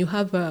 so when you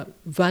have a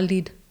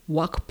valid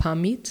work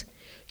permit,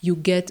 you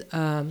get,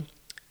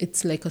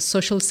 it's like a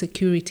social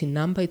security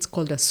number. It's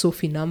called a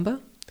SOFI number.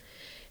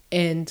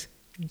 And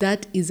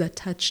that is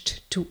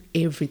attached to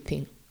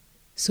everything.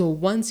 So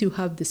once you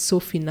have the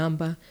SOFI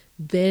number,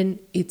 then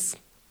it's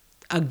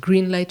a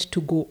green light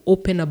to go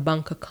open a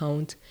bank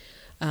account.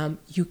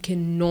 You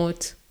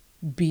cannot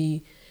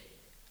be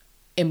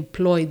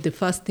employed. The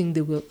first thing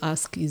they will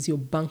ask is your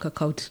bank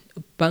account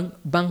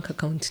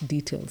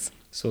details.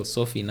 So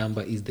SOFI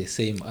number is the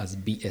same as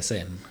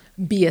BSN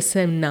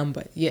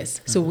number, yes.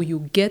 Mm-hmm. So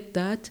you get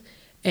that,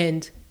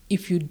 and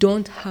if you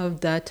don't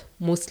have that,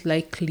 most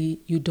likely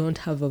you don't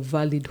have a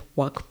valid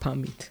work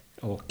permit.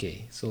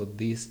 Okay, so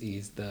this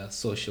is the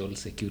social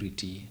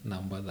security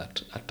number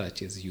that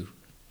attaches you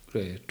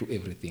to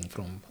everything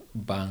from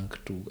bank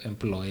to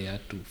employer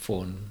to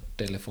phone,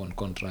 telephone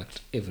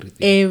contract,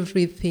 everything.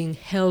 Everything,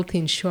 health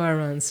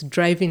insurance,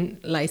 driving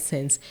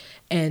license.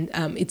 And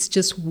it's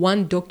just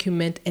one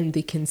document and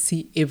they can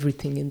see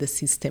everything in the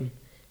system.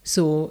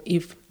 So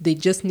if they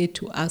just need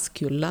to ask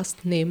your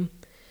last name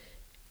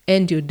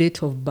and your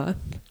date of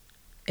birth,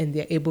 and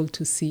they're able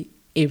to see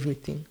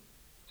everything.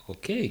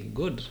 Okay,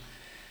 good.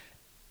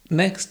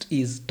 Next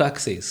is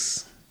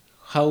taxes.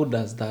 How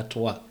does that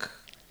work?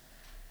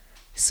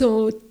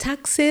 So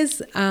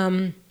taxes,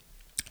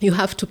 you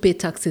have to pay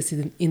taxes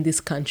in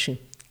this country,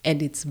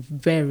 and it's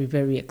very,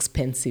 very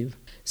expensive.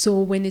 So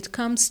when it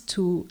comes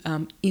to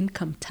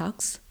income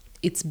tax,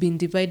 it's been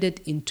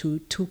divided into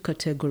two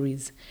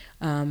categories.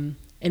 And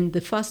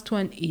the first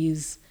one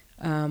is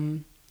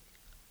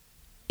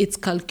it's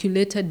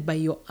calculated by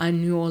your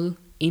annual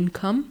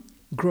income,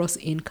 gross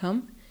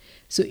income.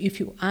 So if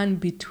you earn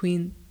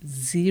between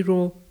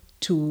 0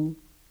 to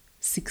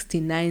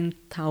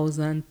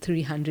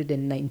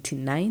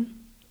 69,399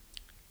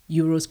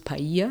 euros per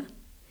year,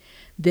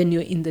 then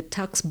you're in the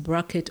tax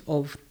bracket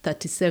of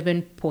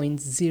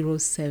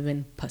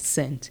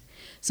 37.07%.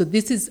 So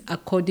this is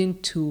according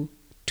to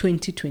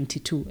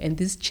 2022, and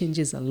this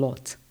changes a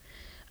lot.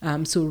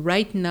 So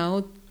right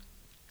now,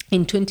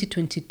 in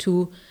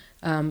 2022,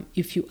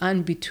 if you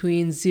earn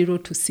between 0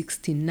 to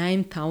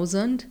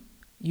 69,000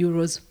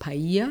 euros per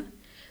year,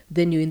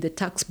 then you're in the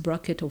tax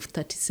bracket of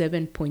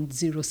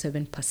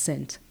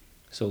 37.07%.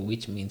 So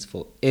which means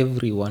for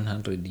every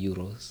 100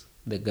 euros,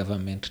 the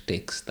government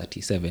takes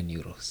 37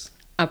 euros.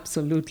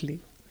 Absolutely.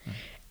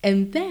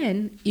 And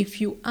then if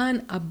you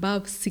earn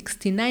above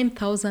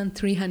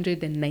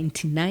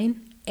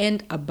 69,399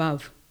 and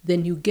above,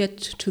 then you get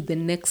to the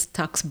next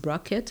tax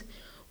bracket,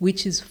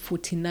 which is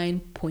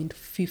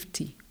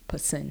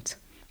 49.50%.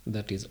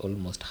 That is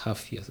almost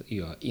half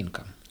your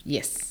income.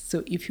 Yes.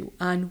 So if you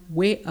earn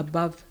way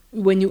above,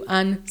 when you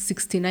earn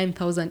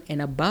 69,000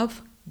 and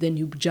above, then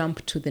you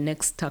jump to the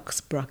next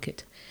tax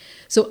bracket.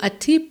 So a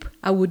tip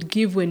I would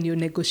give when you're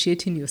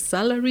negotiating your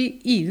salary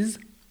is,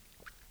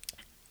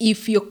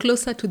 if you're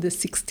closer to the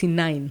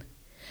 69,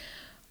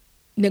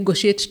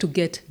 negotiate to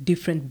get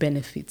different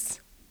benefits.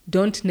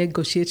 Don't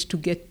negotiate to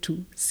get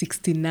to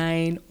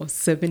 69 or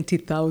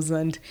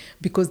 70,000,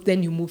 because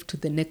then you move to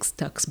the next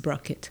tax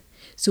bracket.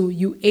 So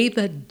you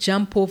either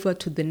jump over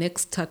to the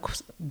next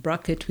tax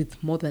bracket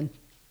with more than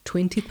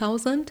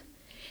 20,000,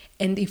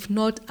 and if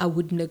not, I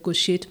would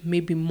negotiate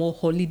maybe more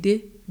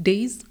holiday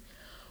days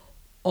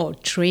or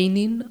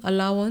training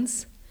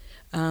allowance,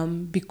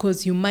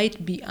 because you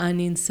might be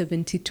earning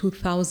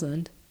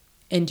 72,000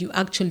 and you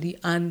actually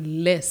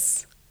earn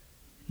less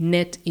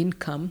net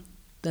income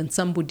than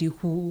somebody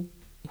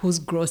whose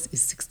gross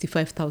is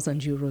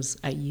 65,000 euros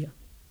a year.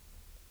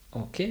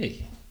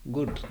 Okay,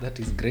 good. That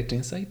is great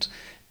insight.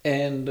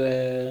 And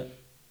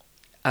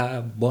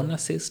are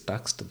bonuses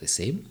taxed the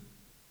same?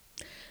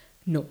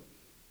 No.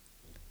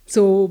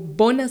 So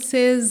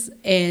bonuses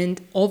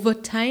and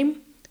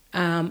overtime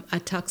are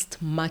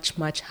taxed much,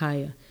 much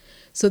higher.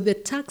 So the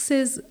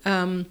taxes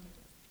are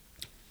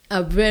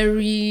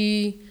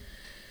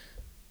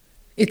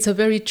it's a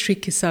very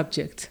tricky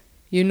subject.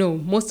 You know,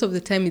 most of the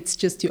time it's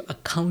just your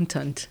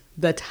accountant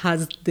that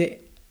has the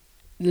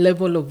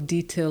level of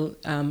detail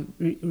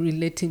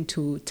relating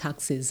to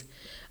taxes.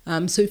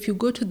 So if you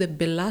go to the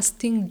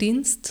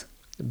Belastingdienst,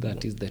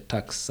 that is the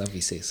tax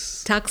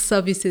services. Tax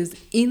services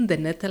in the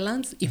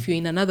Netherlands. If you're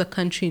in another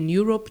country in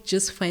Europe,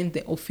 just find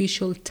the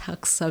official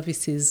tax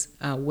services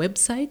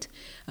website.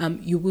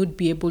 You would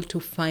be able to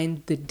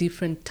find the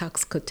different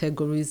tax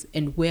categories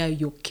and where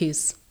your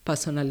case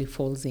personally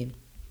falls in.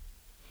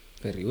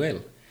 Very well.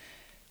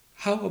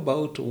 How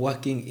about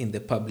working in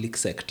the public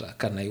sector?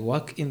 Can I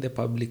work in the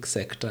public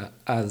sector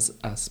as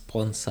a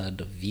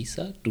sponsored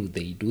visa? Do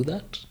they do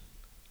that?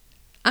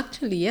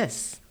 Actually,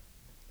 yes.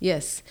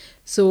 Yes.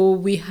 So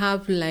we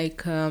have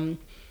like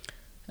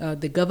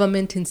the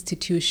government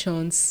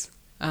institutions,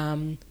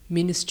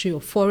 Ministry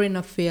of Foreign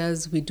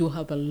Affairs. We do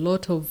have a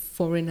lot of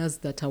foreigners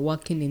that are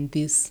working in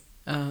these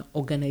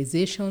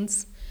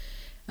organizations.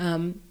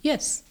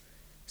 Yes.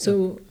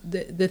 So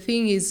the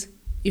thing is,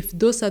 if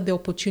those are the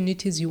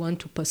opportunities you want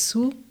to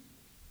pursue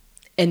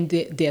and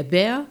they're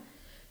there,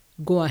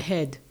 go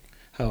ahead.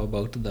 How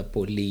about the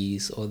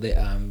police or the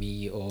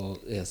army, or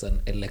as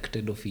an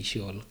elected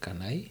official,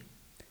 can I?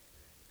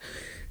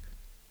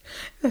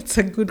 That's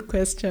a good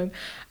question.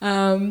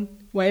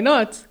 Why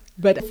not?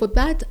 But for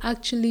that,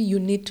 actually, you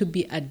need to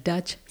be a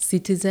Dutch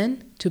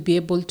citizen to be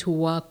able to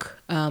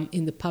work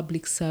in the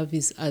public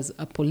service as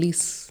a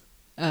police,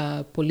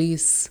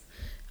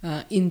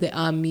 in the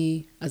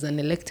army, as an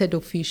elected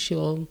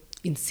official,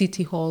 in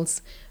city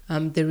halls.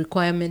 The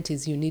requirement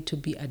is you need to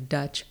be a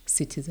Dutch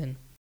citizen.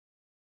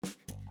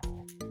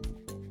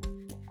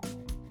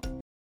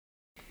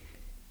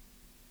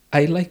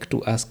 I like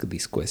to ask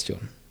this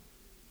question.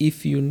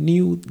 If you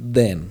knew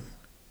then,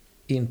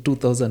 in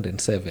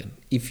 2007,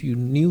 if you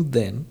knew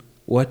then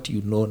what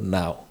you know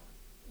now,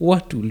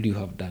 what would you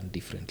have done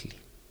differently?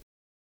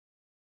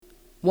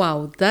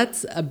 Wow,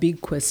 that's a big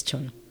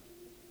question.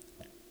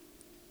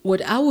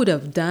 What I would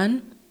have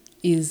done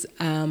is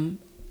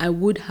I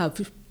would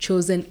have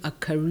chosen a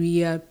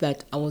career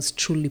that I was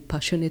truly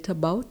passionate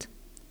about.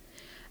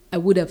 I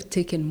would have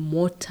taken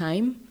more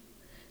time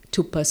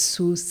to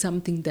pursue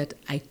something that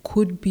I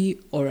could be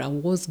or I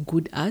was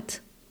good at,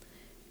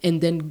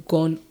 and then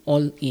gone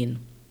all in.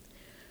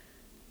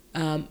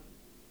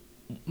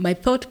 My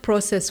thought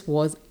process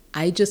was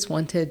I just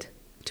wanted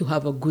to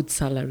have a good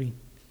salary.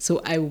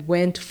 So I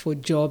went for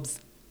jobs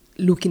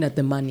looking at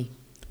the money.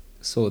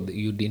 So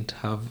you didn't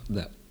have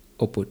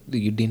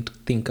you didn't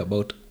think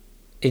about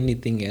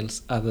anything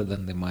else other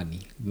than the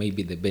money,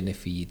 maybe the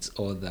benefits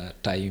or the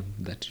time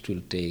that it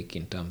will take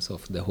in terms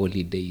of the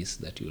holidays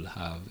that you'll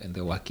have and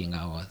the working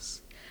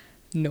hours?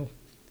 No.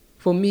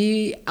 For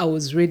me, I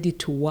was ready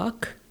to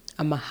work.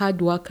 I'm a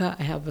hard worker.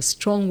 I have a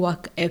strong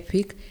work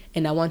ethic,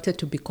 and I wanted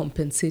to be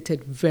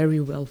compensated very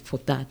well for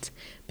that,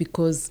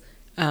 because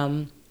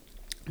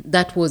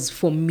that was,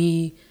 for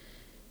me,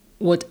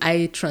 what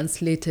I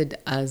translated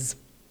as,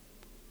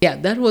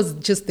 that was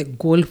just the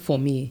goal for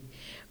me.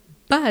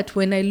 But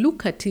when I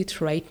look at it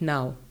right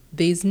now,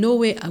 there is no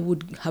way I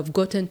would have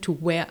gotten to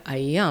where I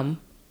am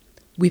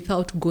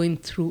without going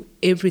through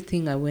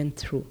everything I went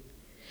through.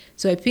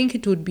 So I think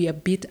it would be a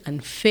bit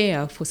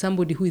unfair for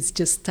somebody who is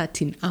just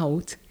starting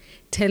out,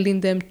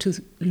 telling them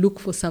to look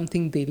for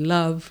something they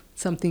love,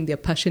 something they're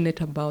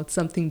passionate about,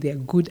 something they're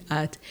good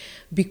at,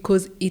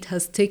 because it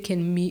has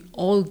taken me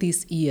all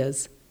these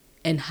years,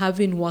 and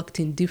having worked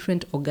in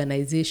different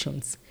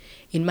organizations,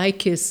 in my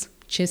case,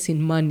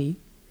 chasing money,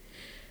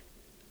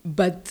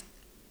 but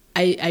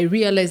I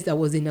realized I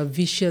was in a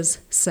vicious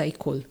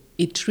cycle.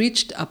 It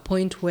reached a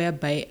point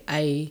whereby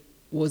I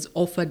was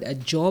offered a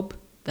job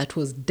that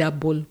was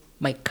double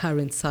my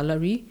current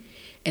salary,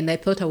 and I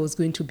thought I was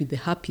going to be the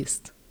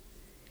happiest.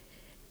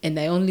 And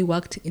I only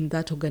worked in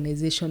that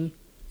organization,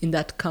 in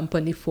that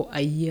company, for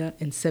 1 year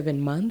and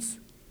 7 months,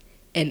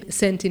 and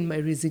sent in my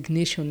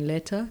resignation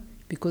letter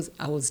because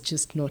I was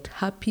just not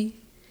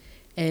happy.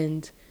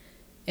 And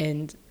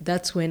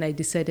that's when I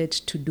decided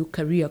to do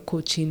career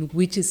coaching,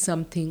 which is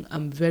something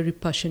I'm very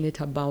passionate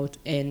about,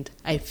 and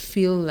I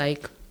feel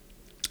like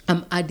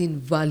I'm adding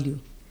value.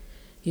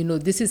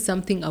 This is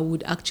something I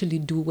would actually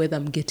do whether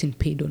I'm getting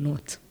paid or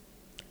not.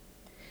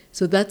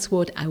 So that's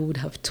what I would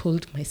have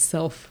told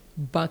myself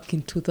back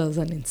in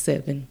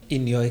 2007.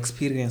 In your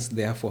experience,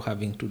 therefore,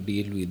 having to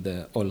deal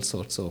with all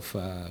sorts of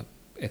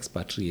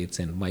expatriates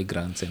and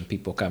migrants and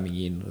people coming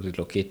in,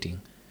 relocating,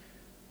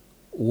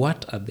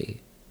 what are the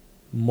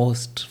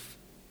most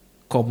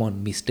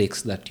common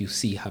mistakes that you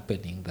see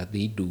happening that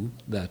they do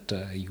that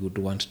you would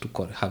want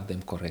to have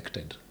them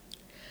corrected?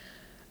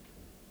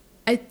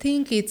 I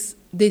think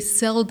they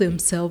sell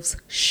themselves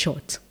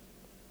short.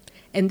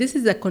 And this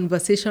is a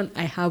conversation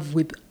I have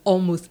with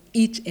almost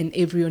each and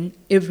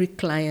every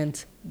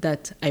client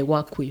that I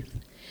work with.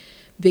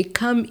 They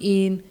come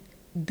in,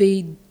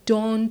 they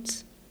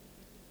don't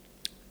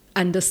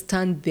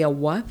understand their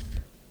worth.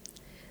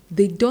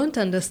 They don't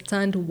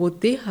understand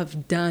what they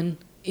have done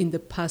in the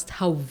past,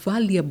 how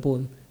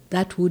valuable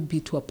that would be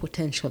to a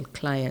potential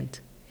client.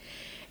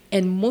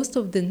 And most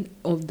of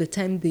the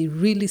time, they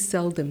really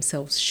sell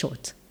themselves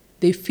short.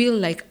 They feel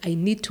like I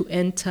need to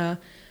enter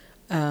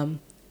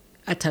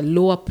at a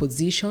lower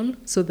position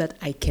so that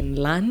I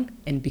can learn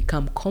and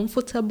become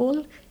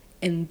comfortable,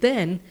 and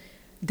then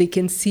they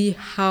can see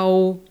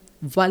how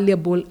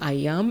valuable I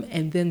am,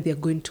 and then they're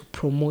going to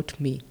promote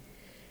me.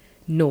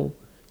 No,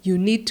 you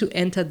need to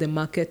enter the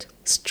market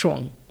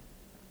strong.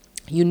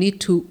 You need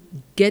to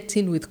get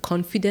in with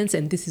confidence,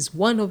 and this is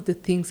one of the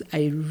things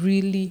I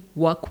really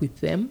work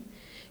with them,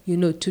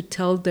 to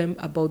tell them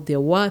about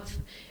their worth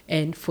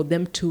and for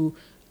them to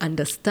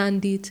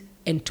understand it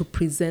and to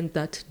present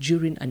that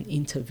during an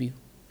interview.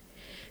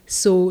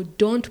 So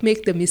don't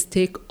make the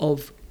mistake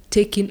of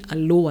taking a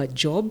lower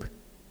job,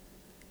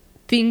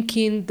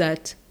 thinking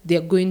that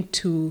they're going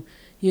to,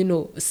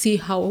 see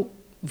how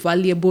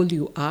valuable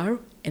you are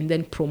and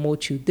then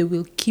promote you. They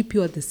will keep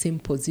you at the same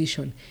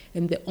position.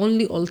 And the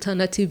only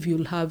alternative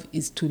you'll have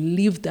is to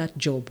leave that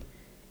job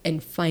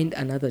and find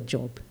another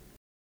job.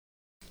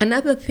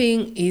 Another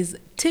thing is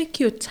take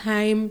your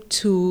time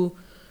to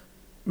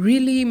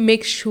really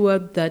make sure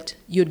that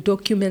your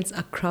documents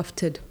are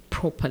crafted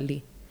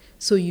properly.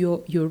 So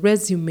your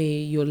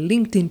resume, your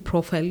LinkedIn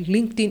profile,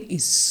 LinkedIn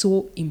is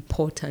so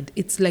important.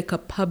 It's like a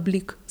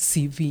public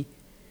CV.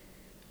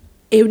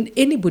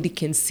 Anybody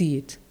can see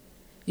it,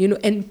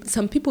 and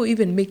some people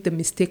even make the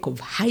mistake of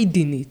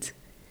hiding it.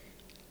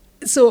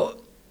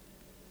 So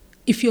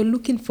if you're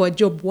looking for a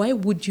job, why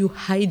would you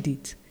hide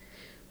it?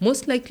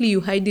 Most likely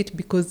you hide it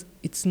because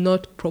it's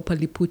not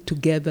properly put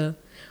together,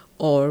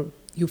 or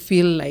you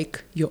feel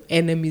like your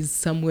enemies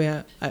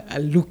somewhere are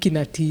looking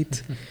at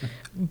it.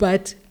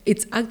 But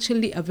it's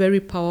actually a very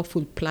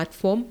powerful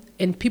platform,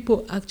 and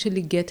people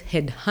actually get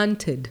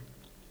headhunted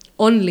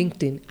on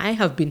LinkedIn. I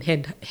have been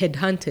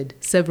headhunted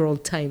several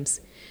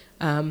times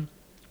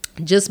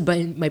just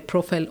by my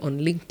profile on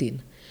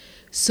LinkedIn.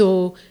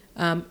 So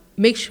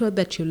make sure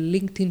that your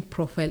LinkedIn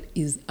profile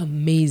is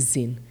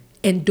amazing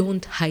and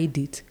don't hide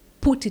it.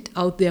 Put it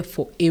out there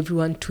for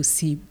everyone to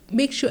see.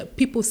 Make sure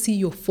people see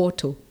your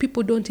photo.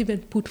 People don't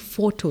even put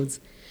photos.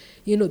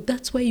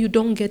 That's why you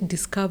don't get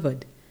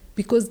discovered,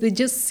 because they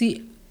just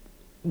see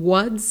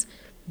words.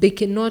 They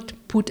cannot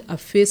put a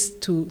face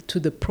to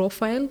the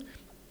profile.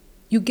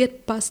 You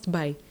get passed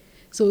by.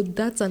 So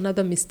that's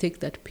another mistake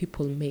that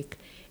people make.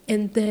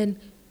 And then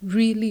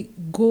really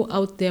go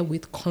out there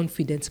with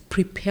confidence.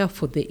 Prepare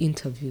for the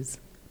interviews.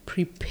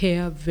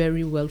 Prepare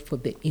very well for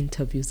the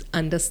interviews.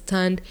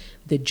 Understand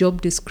the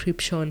job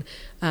description.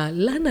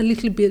 Learn a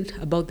little bit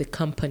about the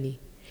company.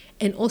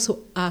 And also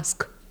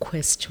ask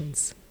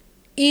questions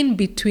in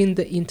between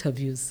the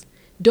interviews.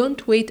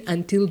 Don't wait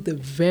until the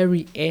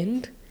very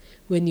end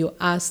when you're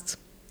asked,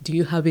 do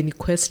you have any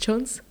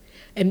questions?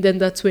 And then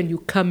that's when you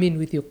come in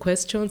with your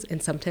questions,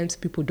 and sometimes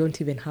people don't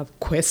even have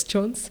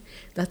questions.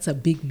 That's a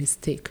big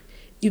mistake.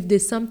 If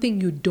there's something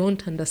you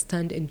don't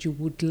understand and you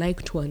would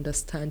like to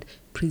understand,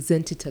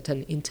 present it at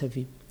an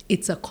interview.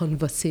 It's a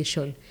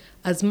conversation.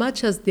 As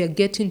much as they're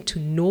getting to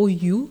know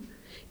you,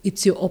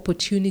 it's your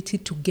opportunity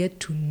to get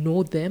to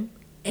know them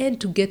and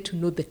to get to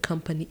know the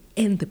company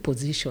and the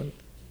position.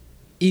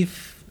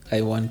 If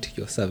I want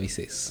your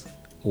services,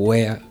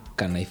 where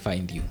can I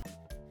find you?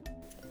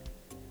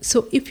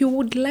 So if you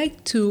would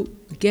like to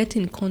get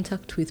in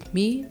contact with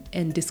me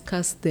and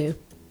discuss the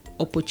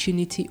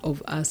opportunity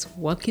of us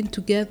working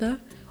together,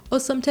 or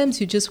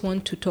sometimes you just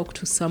want to talk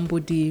to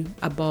somebody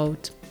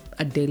about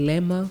a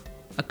dilemma,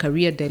 a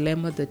career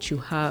dilemma that you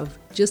have,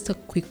 just a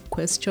quick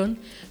question,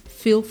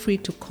 feel free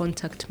to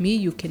contact me.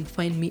 You can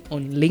find me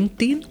on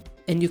LinkedIn,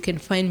 and you can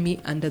find me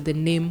under the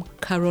name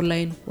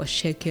Caroline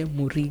Washeke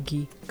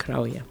Murigi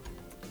Crauya.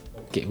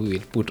 Okay, we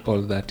will put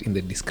all that in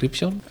the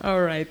description.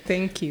 All right,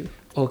 thank you.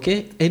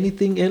 Okay,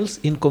 anything else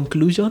in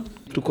conclusion?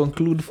 To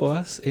conclude for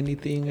us,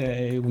 anything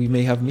we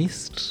may have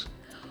missed?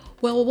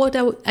 Well, what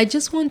I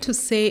just want to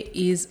say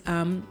is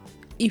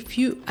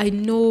I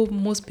know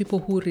most people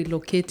who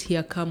relocate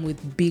here come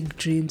with big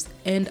dreams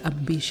and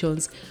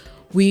ambitions.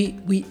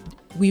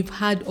 We've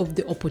heard of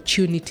the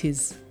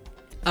opportunities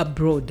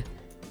abroad,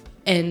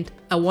 and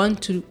I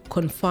want to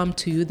confirm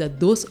to you that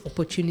those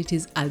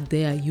opportunities are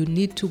there. You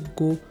need to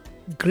go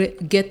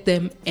get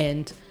them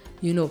and,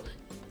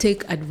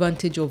 take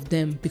advantage of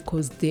them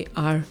because they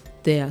are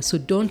there. So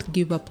don't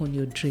give up on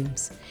your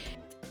dreams.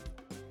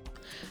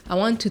 I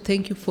want to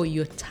thank you for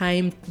your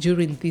time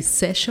during this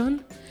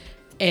session.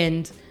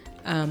 And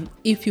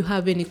if you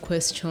have any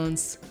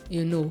questions,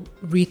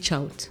 reach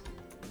out,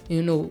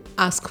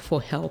 ask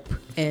for help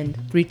and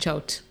reach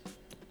out.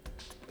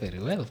 Very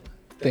well.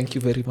 Thank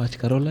you very much,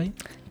 Caroline.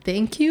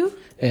 Thank you.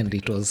 And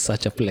it was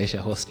such a pleasure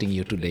hosting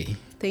you today.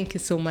 Thank you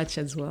so much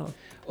as well.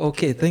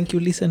 Okay, thank you,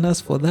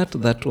 listeners, for that.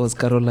 That was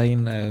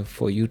Caroline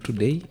for you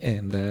today.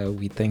 And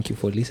we thank you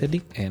for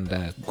listening.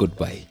 And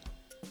goodbye.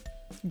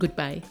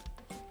 Goodbye.